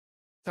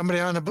 Somebody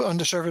on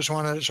the service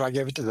wanted it, so I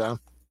gave it to them.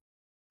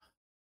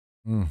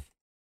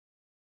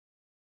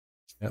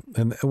 Yep.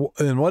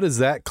 And what is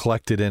that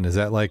collected in? Is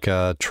that like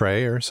a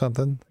tray or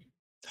something?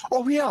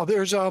 Oh yeah,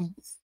 there's it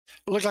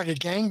looked like a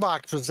gang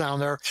box was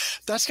down there.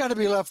 That's got to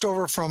be left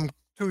over from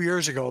 2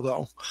 years ago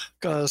though,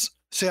 because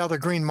see how the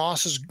green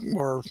moss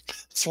or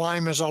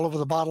slime is all over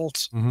the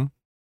bottles. Mm-hmm.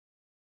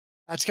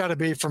 That's got to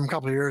be from a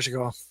couple of years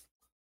ago.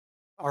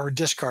 Or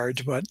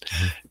discards, but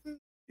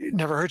it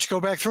never hurts to go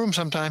back through them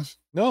sometime.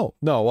 No.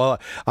 Well,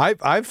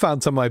 I've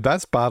found some of my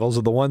best bottles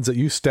are the ones that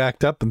you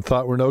stacked up and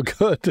thought were no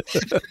good.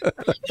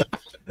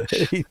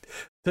 Till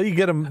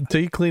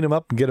you clean them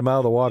up and get them out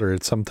of the water,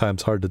 it's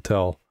sometimes hard to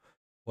tell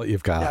what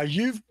you've got. Yeah,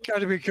 you've got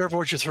to be careful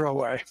what you throw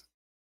away.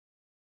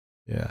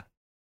 Yeah.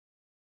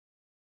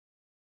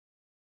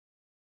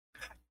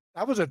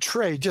 That was a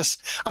tray.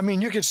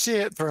 You could see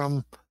it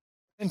from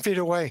 10 feet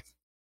away.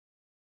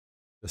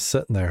 Just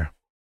sitting there.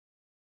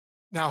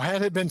 Now,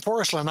 had it been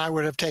porcelain, I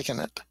would have taken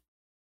it. It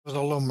was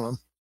aluminum.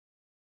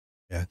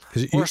 Yeah.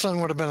 Porcelain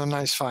would have been a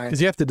nice find.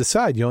 Because you have to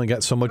decide. You only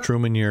got so much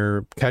room in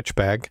your catch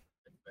bag.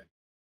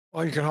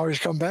 Well, you can always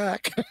come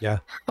back. Yeah.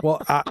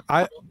 Well, what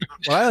I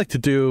like to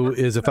do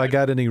is if I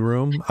got any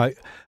room, I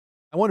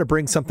want to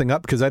bring something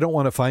up because I don't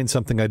want to find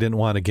something I didn't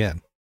want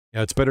again.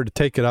 It's better to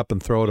take it up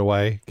and throw it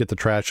away, get the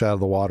trash out of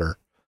the water.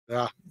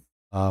 Yeah.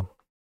 But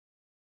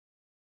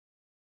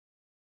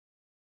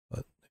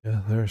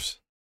yeah, there's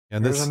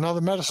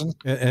another medicine.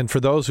 And for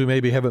those who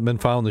maybe haven't been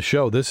following the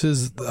show, this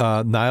is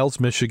Niles,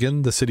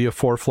 Michigan, the city of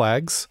Four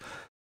Flags.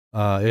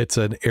 It's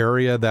an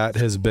area that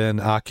has been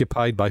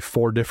occupied by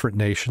 4 different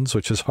nations,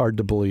 which is hard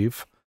to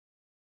believe.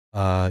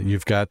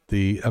 You've got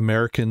the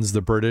Americans,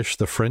 the British,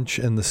 the French,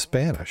 and the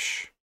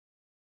Spanish.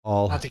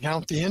 All not to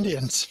count the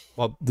Indians.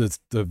 Well, that's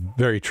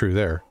very true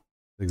there.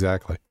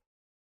 Exactly.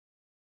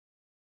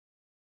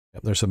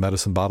 Yep, there's a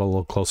medicine bottle a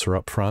little closer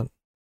up front.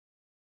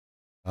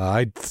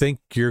 I think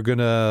you're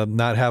gonna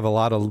have a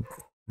lot of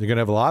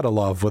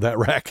love with that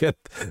racket.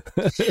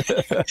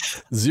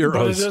 Zeros.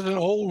 But it is an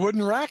old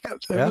wooden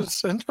racket. It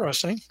was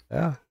interesting.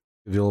 Yeah.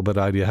 Give you a little bit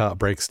of idea how it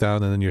breaks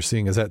down, and then you're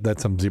seeing is that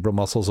some zebra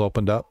mussels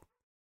opened up.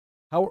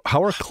 How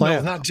are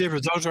clams? No, not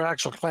zebras. Those are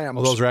actual clams.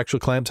 Oh, those are actual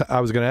clams. I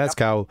was going to ask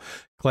how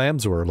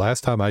clams were.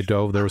 Last time I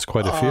dove, there was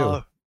quite a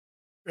few.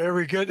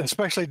 Very good,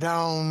 especially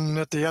down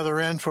at the other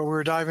end where we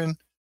were diving.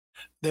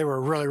 They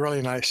were really,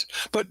 really nice.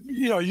 But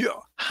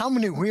how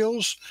many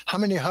wheels, how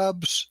many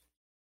hubs?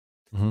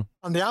 Mm-hmm.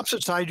 On the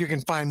opposite side, you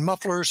can find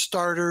mufflers,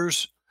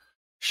 starters,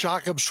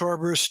 shock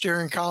absorbers,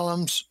 steering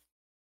columns.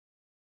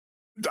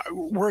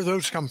 Where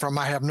those come from,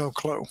 I have no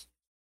clue.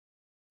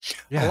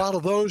 Yeah. A lot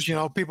of those,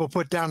 people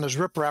put down as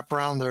riprap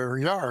around their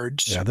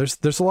yards. Yeah,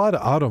 there's a lot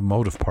of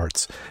automotive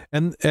parts,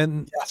 and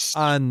yes.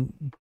 On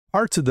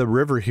parts of the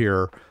river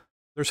here,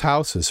 there's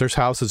houses. There's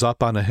houses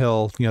up on a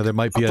hill. There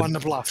might be on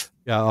the bluff.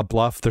 Yeah, a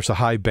bluff. There's a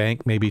high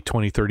bank, maybe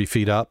 20, 30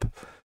 feet up,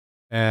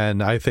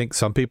 and I think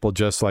some people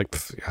just like,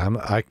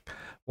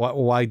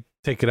 why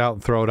take it out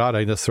and throw it out?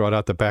 I just throw it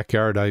out the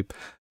backyard.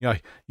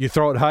 You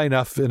throw it high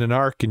enough in an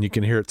arc, and you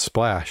can hear it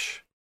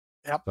splash.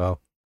 Yep. So.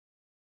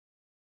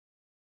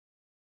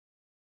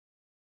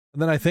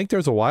 And then I think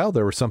there's a while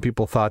there where some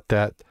people thought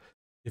that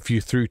if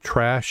you threw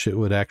trash, it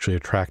would actually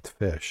attract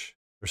fish.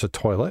 There's a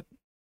toilet.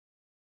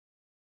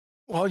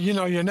 Well,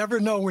 you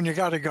never know when you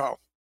got to go.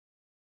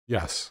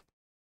 Yes.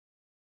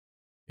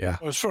 Yeah.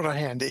 It was sort of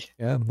handy.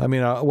 Yeah. I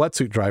mean,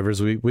 wetsuit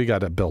drivers, we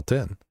got it built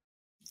in.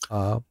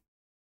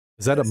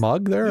 Is that a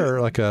mug there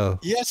or like a?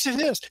 Yes, it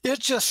is.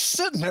 It's just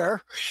sitting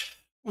there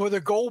with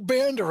a gold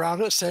band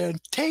around it saying,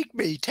 "Take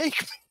me,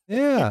 take me."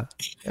 Yeah.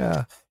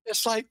 Yeah.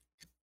 It's like,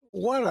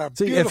 what a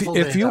See, beautiful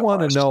if you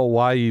want was. to know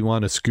why you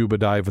want to scuba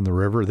dive in the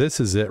river, this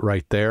is it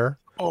right there.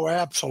 Oh,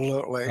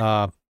 absolutely.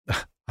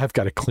 I've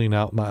got to clean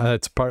out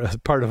that's part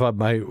of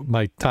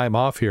my time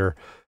off here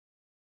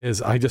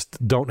is I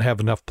just don't have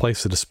enough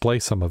place to display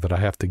some of it. I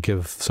have to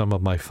give some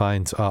of my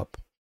finds up.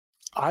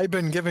 I've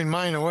been giving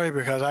mine away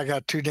because I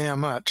got too damn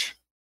much.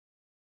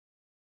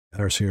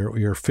 There's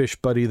your fish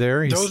buddy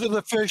there. Those are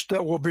the fish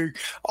that will be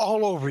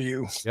all over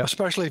you, yep.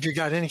 Especially if you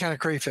got any kind of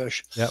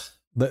crayfish. Yep.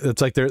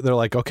 It's like they're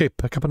like, okay,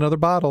 pick up another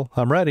bottle.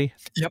 I'm ready.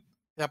 Yep.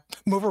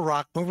 Move a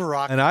rock.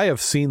 And I have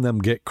seen them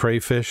get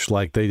crayfish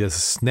like they just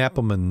snap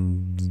them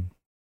and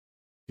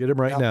get them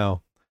right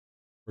now,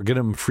 or get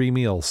them free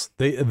meals.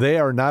 They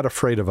are not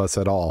afraid of us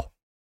at all.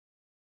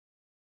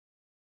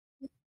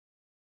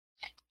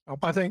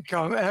 I think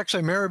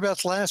actually Mary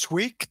Beth last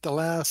week, the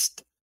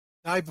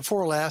night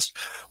before last,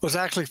 was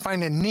actually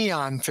finding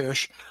neon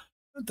fish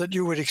that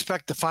you would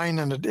expect to find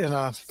in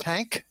a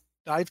tank.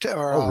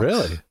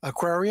 Really?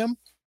 Aquarium.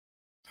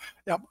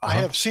 Yep, I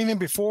have seen them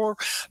before.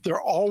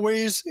 They're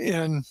always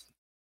in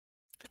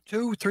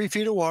 2-3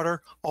 feet of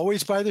water,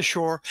 always by the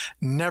shore,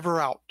 never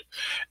out,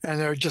 and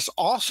they're just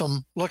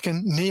awesome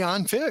looking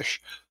neon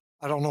fish.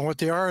 I don't know what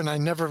they are, and I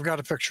never got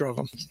a picture of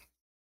them.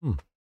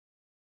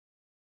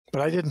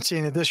 But I didn't see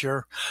any this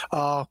year.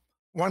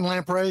 One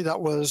lamprey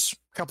that was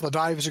a couple of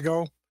dives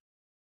ago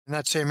in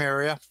that same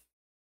area,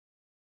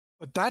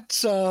 but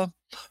that's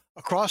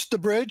across the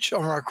bridge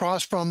or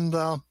across from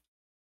the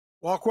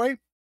walkway,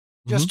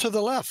 just to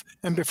the left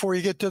and before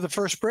you get to the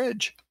first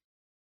bridge.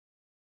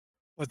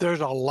 But there's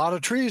a lot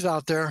of trees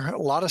out there, a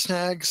lot of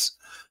snags.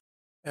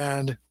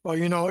 And, well,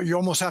 you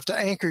almost have to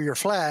anchor your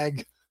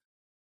flag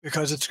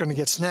because it's going to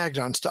get snagged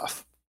on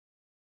stuff.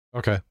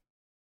 Okay.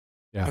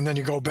 Yeah. And then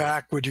you go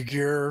back with your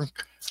gear.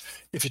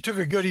 If you took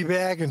a goodie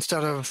bag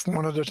instead of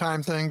one at a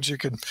time things, you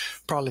could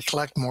probably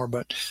collect more,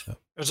 but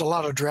there's a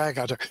lot of drag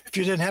out there. If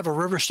you didn't have a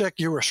river stick,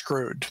 you were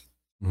screwed.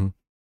 Mm-hmm.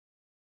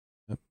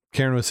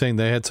 Karen was saying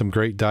they had some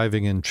great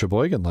diving in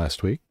Sheboygan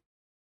last week.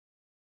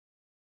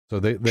 So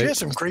they had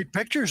some great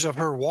pictures of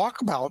her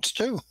walkabouts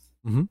too.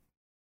 Mm-hmm.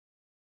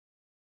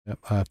 Yep,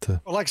 I have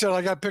to. Well, like I said,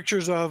 I got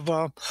pictures of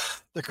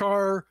the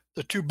car,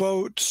 the 2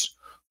 boats,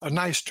 a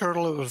nice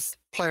turtle that was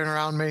playing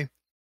around me,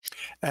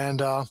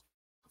 and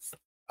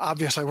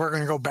obviously we're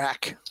going to go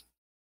back.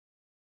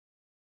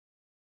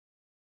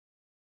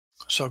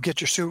 So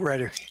get your suit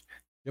ready.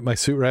 Get my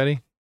suit ready?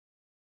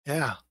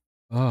 Yeah.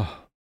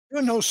 Oh.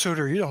 You're no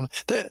suitor. You don't.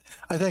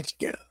 I think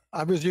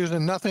I was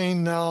using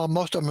nothing.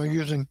 Most of them are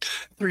using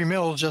 3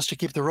 mils just to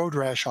keep the road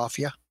rash off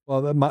you.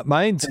 Well,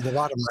 mine's.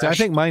 I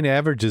think mine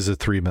averages a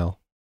 3 mil.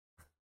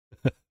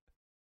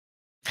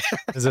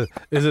 is a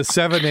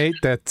 7/8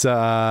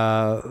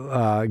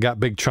 that got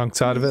big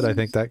chunks out of it. I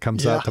think that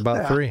comes out to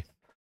about 3.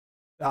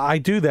 I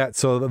do that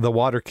so that the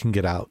water can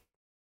get out,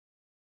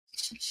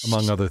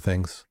 among other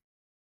things.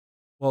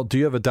 Well, do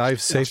you have a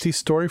dive safety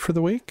story for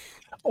the week?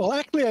 Well,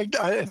 actually,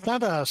 it's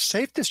not a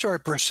safety story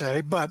per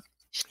se, but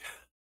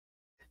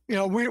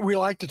we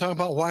like to talk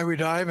about why we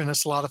dive, and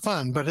it's a lot of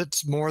fun. But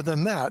it's more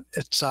than that.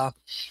 It's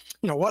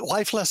what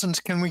life lessons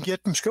can we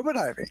get from scuba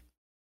diving?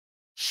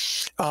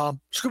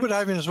 Scuba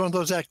diving is one of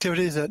those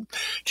activities that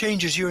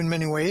changes you in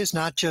many ways,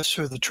 not just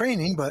through the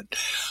training, but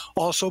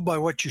also by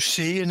what you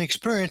see and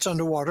experience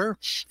underwater.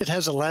 It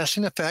has a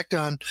lasting effect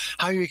on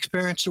how you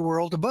experience the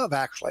world above,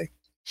 actually.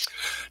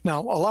 Now,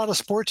 a lot of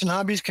sports and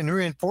hobbies can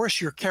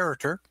reinforce your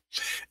character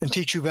and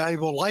teach you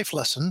valuable life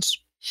lessons.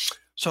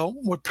 So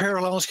what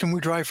parallels can we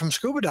draw from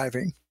scuba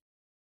diving?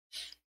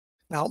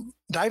 Now,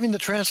 diving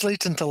that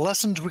translates into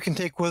lessons we can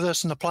take with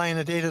us and apply in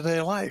a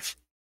day-to-day life.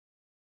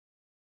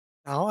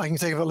 Now, I can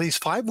think of at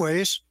least 5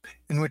 ways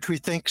in which we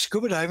think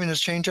scuba diving has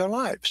changed our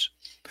lives.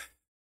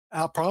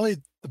 Probably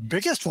the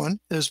biggest one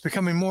is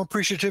becoming more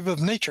appreciative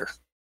of nature.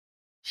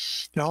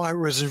 I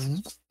was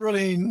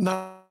really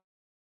not.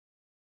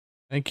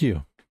 Thank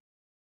you.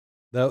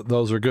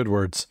 Those are good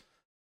words.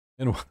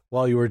 And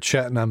while you were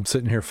chatting, I'm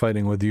sitting here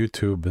fighting with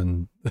YouTube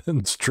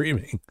and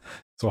streaming.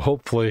 So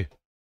hopefully.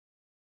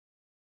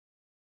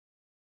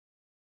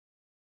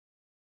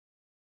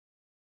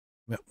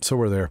 Yep, so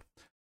we're there.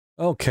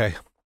 Okay.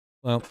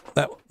 Well,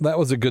 that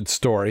was a good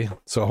story.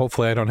 So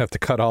hopefully I don't have to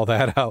cut all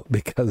that out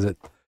because it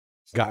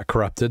got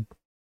corrupted.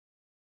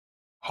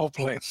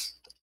 Hopefully.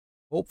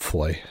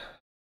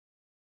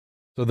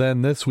 So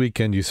then this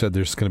weekend you said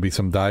there's going to be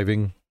some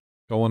diving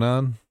going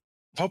on?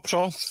 Hope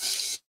so.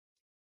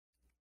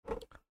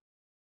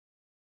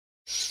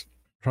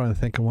 Trying to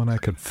think of when I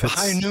could fit.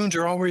 High noons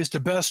are always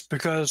the best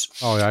because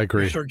I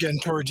agree. We're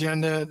getting towards the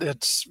end.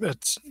 It's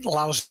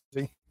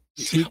lousy.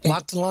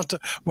 Lots.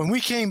 When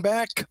we came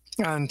back,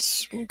 and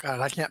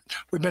God, I can't.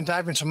 We've been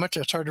diving so much,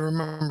 it's hard to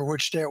remember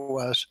which day it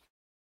was.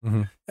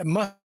 Mm-hmm. It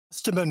must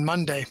have been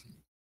Monday,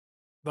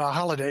 the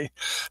holiday.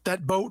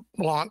 That boat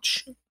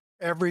launch,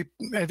 every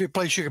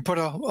place you could put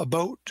a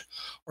boat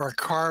or a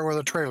car with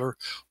a trailer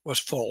was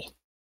full.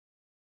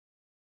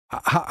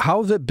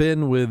 How's it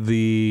been with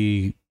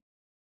the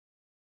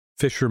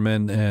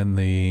fishermen and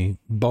the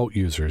boat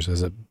users?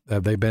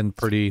 Have they been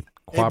pretty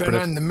cooperative? They've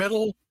been on the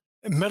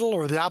middle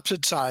or the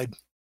opposite side.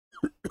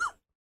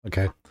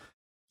 Okay,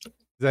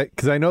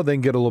 because I know they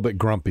can get a little bit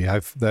grumpy.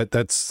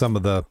 That's some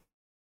of the.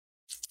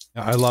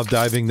 I love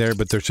diving there,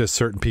 but there's just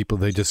certain people,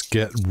 they just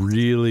get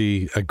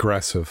really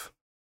aggressive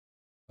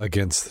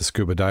against the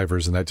scuba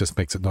divers, and that just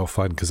makes it no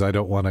fun because I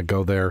don't want to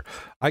go there.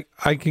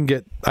 I can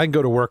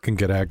go to work and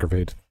get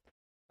aggravated.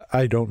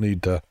 I don't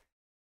need to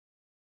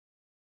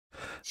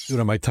do it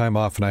on my time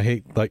off, and I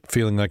hate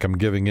feeling like I'm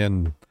giving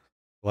in,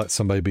 let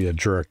somebody be a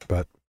jerk,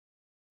 but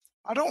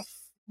I don't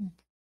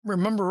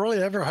remember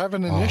really ever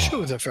having an issue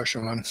with a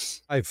fisherman.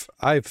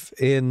 I've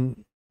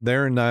in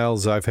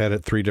Niles, I've had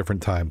it 3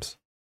 different times.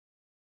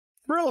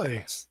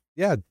 Really?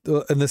 Yeah,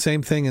 and the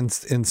same thing in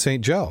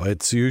St. Joe.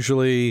 It's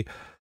usually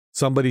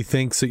somebody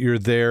thinks that you're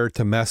there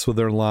to mess with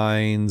their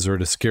lines or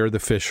to scare the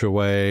fish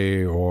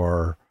away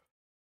or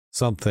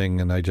something,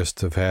 and I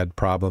just have had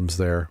problems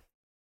there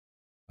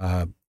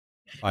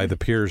by the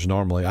piers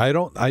normally.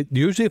 I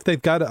usually, if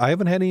they've got, I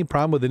haven't had any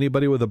problem with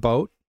anybody with a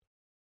boat,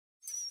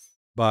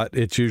 but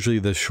it's usually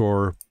the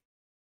shore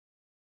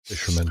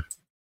fishermen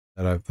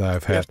that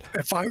I've had.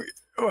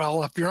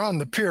 If you're on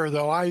the pier,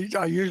 though, I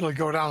usually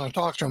go down and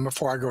talk to them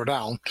before I go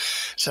down.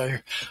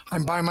 Say,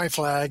 I'm by my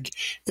flag.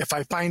 If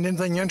I find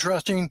anything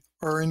interesting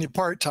or any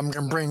parts I'm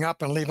going to bring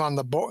up and leave on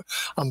the boat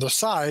on the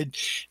side,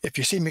 if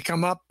you see me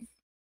come up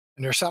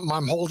and there's something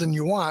I'm holding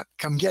you want,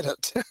 come get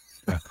it.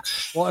 Yeah.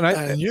 Well,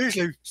 and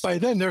usually by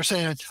then they're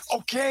saying,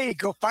 "Okay,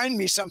 go find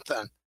me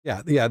something."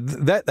 Yeah.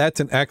 That's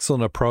an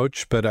excellent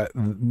approach, but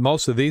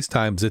most of these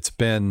times it's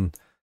been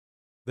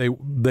they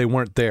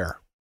weren't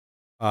there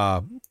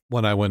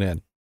when I went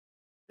in.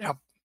 Yep.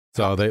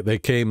 So they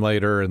came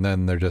later, and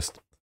then they're just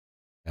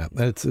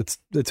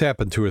it's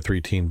happened 2 or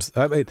 3 teams.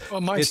 I mean,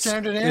 well, my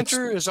standard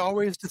answer is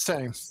always the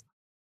same.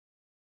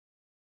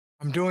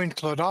 I'm doing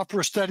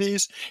Cladophora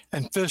studies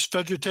and fish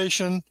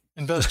vegetation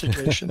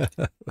investigation.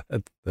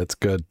 That's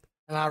good.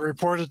 And I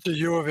report it to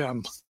U of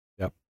M.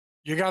 Yep.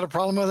 You got a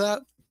problem with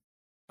that?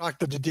 Talk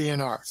to the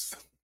DNR.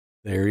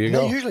 There you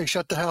go. They usually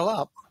shut the hell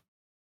up.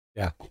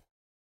 Yeah.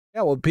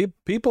 Yeah, well,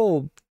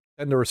 people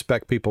tend to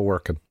respect people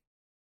working.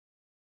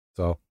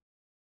 So,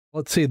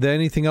 let's see.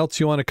 Anything else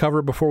you want to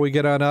cover before we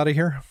get on out of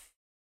here?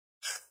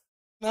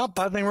 Nope,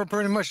 I think we're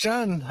pretty much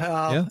done.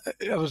 Yeah.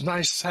 It was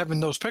nice having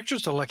those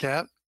pictures to look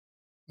at.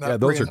 Yeah,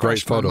 those are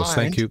great photos.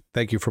 Thank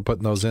you for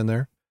putting those in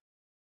there.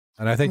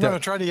 And I think I'm going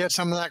to try to get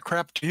some of that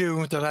crap to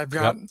you that I've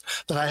got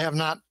that I have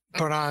not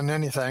put on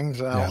anything.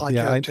 So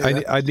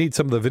I need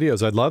some of the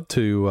videos. I'd love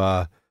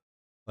to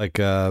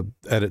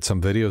edit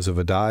some videos of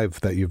a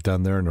dive that you've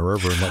done there in the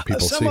river and let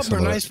people see some of them. Some of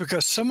them are nice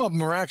because some of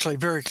them are actually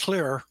very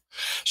clear.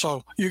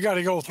 So you got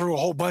to go through a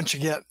whole bunch to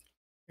get,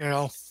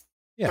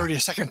 30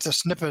 seconds a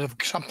snippet of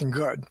something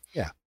good.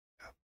 Yeah.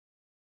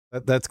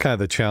 That's kind of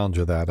the challenge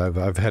of that.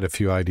 I've had a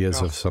few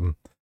ideas of some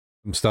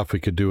stuff we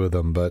could do with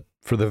them, but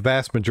for the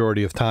vast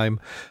majority of time,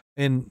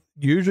 and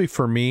usually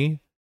for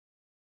me,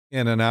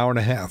 in an hour and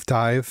a half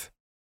dive,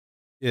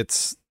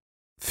 it's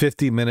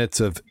 50 minutes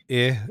of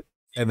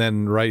and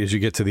then right as you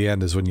get to the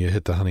end is when you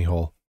hit the honey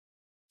hole.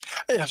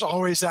 It's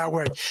always that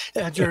way.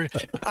 And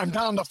I'm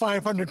down to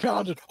 500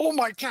 pounds. And, oh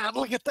my God,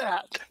 look at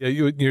that. Yeah,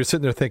 you're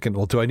sitting there thinking,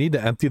 well, do I need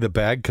to empty the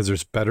bag because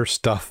there's better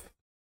stuff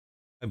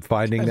I'm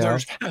finding now?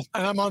 And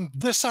I'm on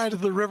this side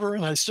of the river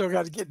and I still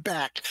got to get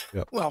back.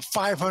 Yep. Well,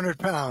 500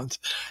 pounds.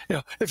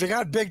 If you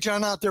got Big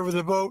John out there with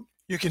a boat,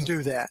 you can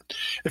do that.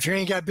 If you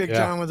ain't got Big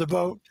John with a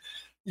boat,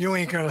 you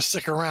ain't going to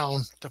stick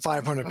around to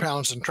 500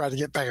 pounds and try to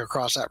get back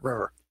across that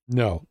river.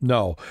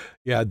 No.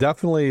 Yeah,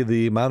 definitely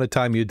the amount of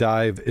time you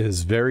dive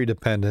is very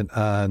dependent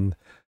on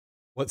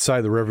what side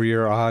of the river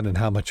you're on and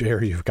how much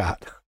air you've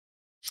got.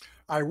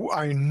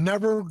 I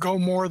never go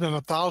more than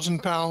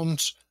 1,000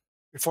 pounds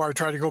before I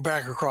try to go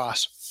back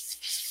across.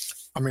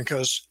 I mean,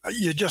 because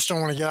you just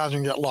don't want to get out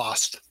and get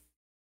lost.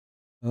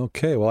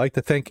 Okay, well, I'd like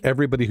to thank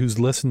everybody who's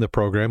listened to the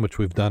program, which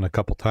we've done a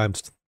couple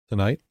times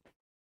tonight.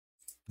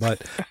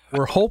 But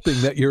we're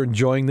hoping that you're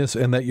enjoying this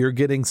and that you're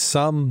getting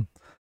some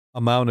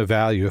amount of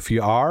value. If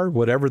you are,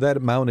 whatever that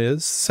amount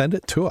is, send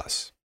it to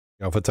us.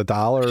 You know, if it's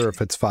 $1,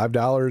 if it's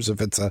 $5, if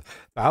it's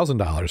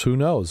 $1,000, who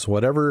knows?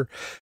 Whatever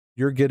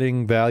you're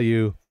getting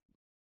value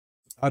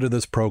out of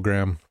this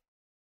program,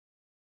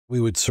 we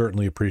would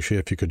certainly appreciate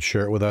if you could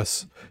share it with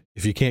us.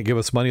 If you can't give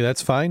us money,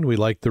 that's fine. We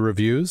like the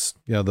reviews.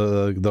 You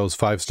know, those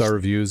 5-star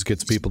reviews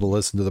gets people to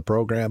listen to the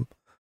program.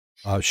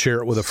 Share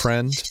it with a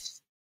friend.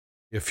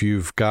 If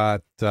you've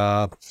got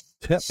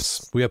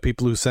tips, we have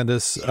people who send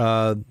us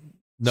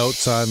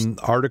notes on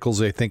articles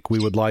they think we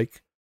would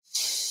like.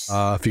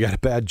 If you got a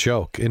bad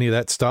joke, any of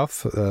that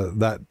stuff,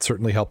 that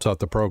certainly helps out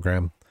the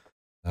program.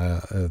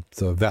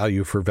 It's a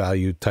value for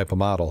value type of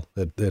model.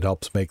 It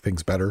helps make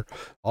things better.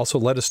 Also,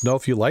 let us know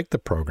if you like the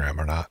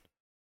program or not.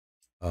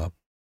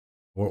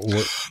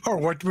 Or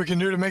what we can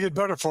do to make it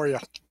better for you.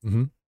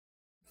 Mm-hmm.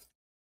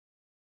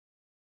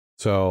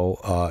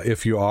 So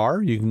if you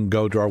are, you can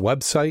go to our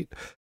website.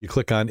 You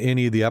click on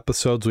any of the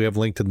episodes we have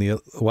linked in the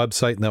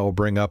website, and that will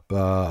bring up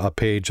a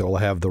page that will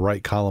have the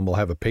right column will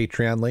have a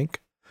Patreon link.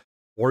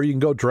 Or you can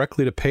go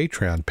directly to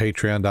Patreon,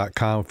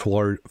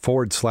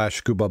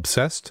 patreon.com/Scuba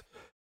Obsessed.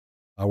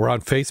 We're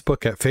on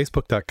Facebook at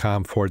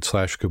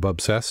facebook.com/Scuba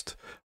Obsessed.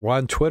 We're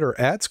on Twitter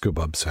at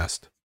Scuba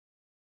Obsessed.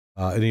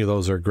 Any of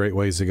those are great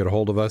ways to get a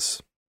hold of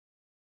us.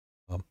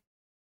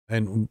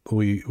 And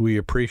we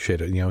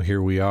appreciate it. You know,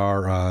 here we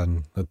are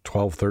on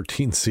 12,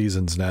 13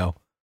 seasons now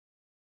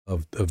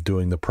of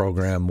doing the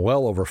program,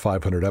 well over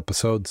 500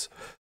 episodes.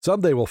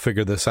 Someday we'll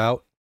figure this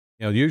out.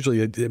 You know,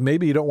 usually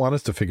maybe you don't want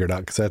us to figure it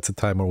out because that's the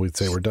time when we'd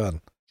say we're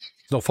done.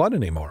 It's no fun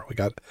anymore.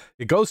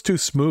 It goes too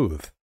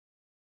smooth.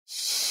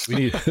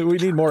 We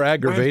need more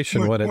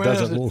aggravation when it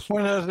doesn't.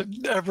 When has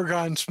it ever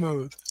gone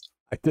smooth?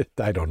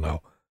 I don't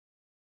know.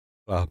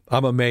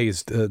 I'm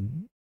amazed.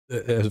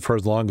 For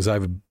as long as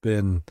I've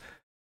been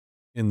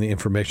in the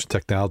information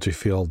technology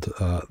field,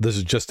 this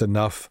is just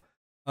enough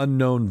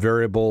unknown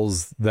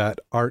variables that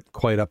aren't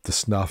quite up to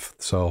snuff.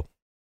 So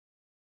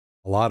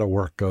a lot of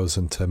work goes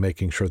into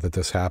making sure that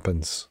this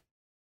happens.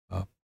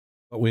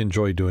 But we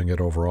enjoy doing it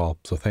overall.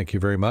 So thank you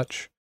very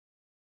much.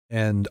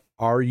 And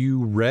are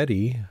you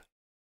ready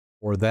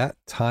for that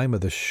time of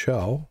the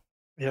show?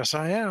 Yes,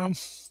 I am.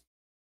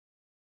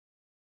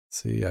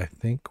 See, I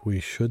think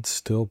we should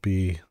still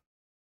be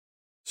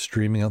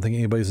streaming. I don't think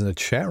anybody's in the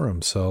chat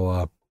room,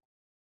 so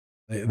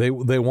they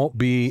won't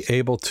be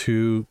able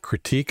to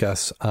critique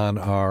us on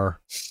our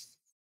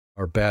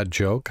bad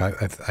joke.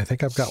 I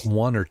think I've got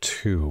one or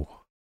two.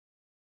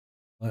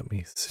 Let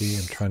me see.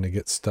 I'm trying to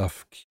get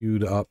stuff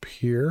queued up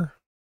here.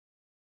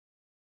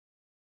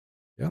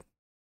 Yep.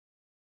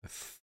 I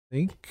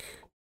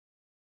think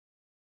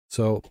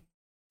so.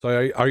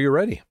 So are you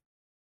ready?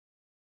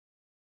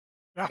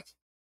 Yeah.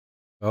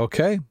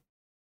 Okay.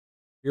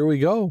 Here we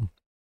go.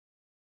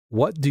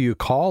 What do you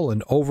call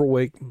an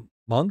overweight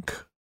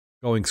monk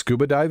going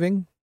scuba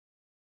diving?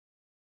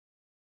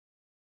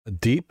 A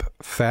deep,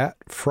 fat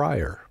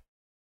friar.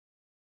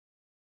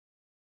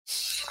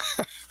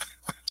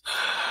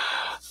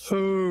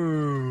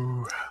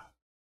 Ooh.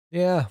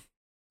 Yeah.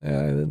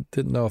 I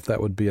didn't know if that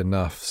would be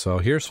enough. So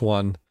here's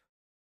one.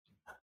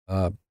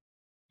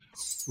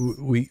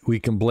 We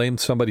can blame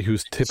somebody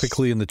who's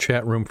typically in the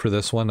chat room for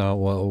this one.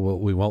 Well,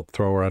 we won't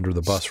throw her under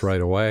the bus right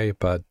away,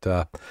 but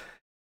I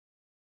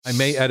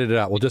may edit it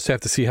out. We'll just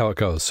have to see how it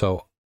goes.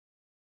 So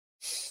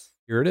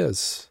here it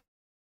is.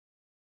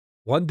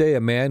 One day,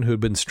 a man who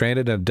had been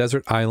stranded on a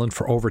desert island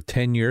for over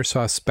 10 years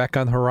saw a speck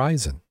on the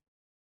horizon.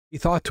 He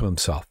thought to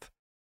himself,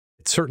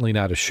 it's certainly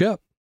not a ship.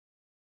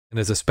 And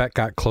as the speck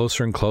got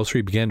closer and closer,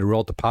 he began to rule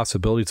out the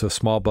possibilities of a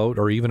small boat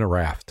or even a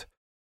raft.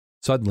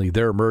 Suddenly,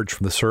 there emerged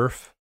from the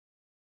surf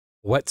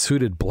a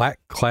wetsuited,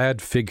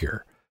 black-clad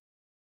figure.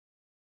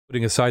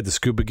 Putting aside the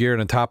scuba gear,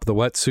 and on top of the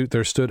wetsuit,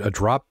 there stood a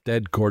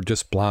drop-dead,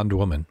 gorgeous blonde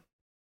woman.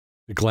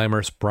 The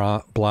glamorous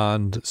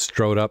blonde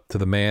strode up to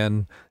the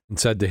man and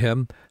said to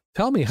him,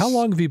 "Tell me, how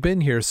long have you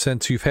been here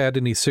since you've had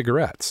any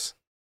cigarettes?"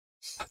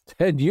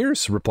 10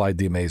 years, replied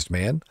the amazed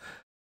man.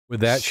 With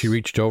that, she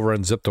reached over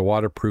and zipped a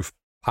waterproof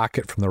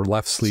pocket from the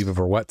left sleeve of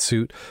her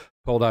wetsuit,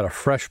 pulled out a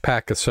fresh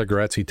pack of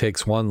cigarettes. He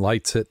takes one,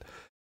 lights it,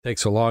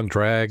 takes a long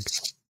drag.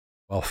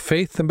 Well,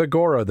 faith and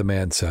begorra, the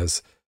man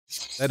says.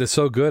 That is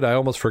so good, I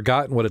almost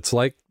forgotten what it's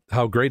like,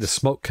 how great a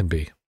smoke can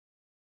be.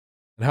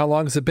 And how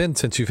long has it been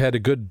since you've had a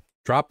good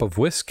drop of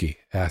whiskey?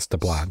 Asked the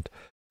blonde.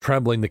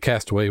 Trembling, the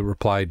castaway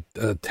replied,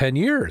 10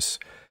 years.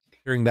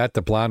 Hearing that,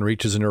 the blonde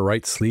reaches in her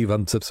right sleeve,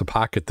 unzips a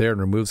pocket there,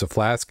 and removes a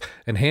flask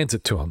and hands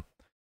it to him.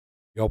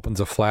 He opens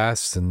a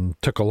flask and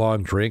took a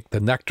long drink. The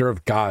nectar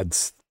of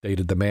gods,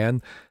 stated the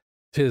man.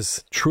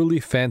 'Tis truly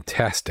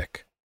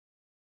fantastic.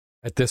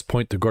 At this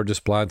point, the gorgeous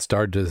blonde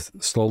started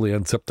to slowly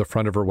unzip the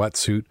front of her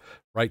wetsuit,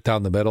 right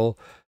down the middle.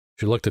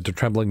 She looked at the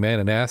trembling man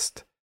and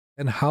asked,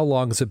 "And how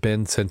long has it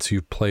been since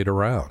you've played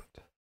around?"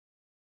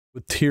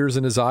 With tears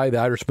in his eye, the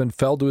Irishman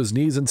fell to his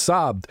knees and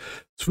sobbed,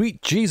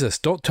 "Sweet Jesus,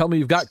 don't tell me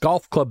you've got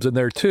golf clubs in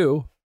there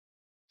too."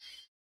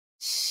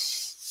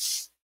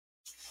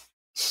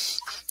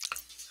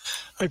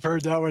 I've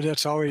heard that one.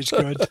 That's always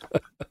good.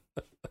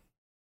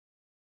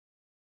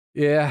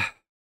 Yeah.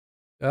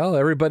 Well,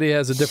 everybody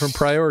has a different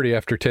priority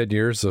after 10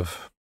 years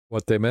of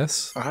what they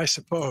miss. I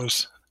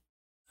suppose.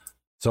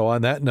 So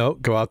on that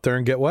note, go out there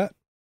and get wet.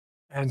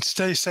 And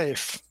stay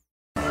safe.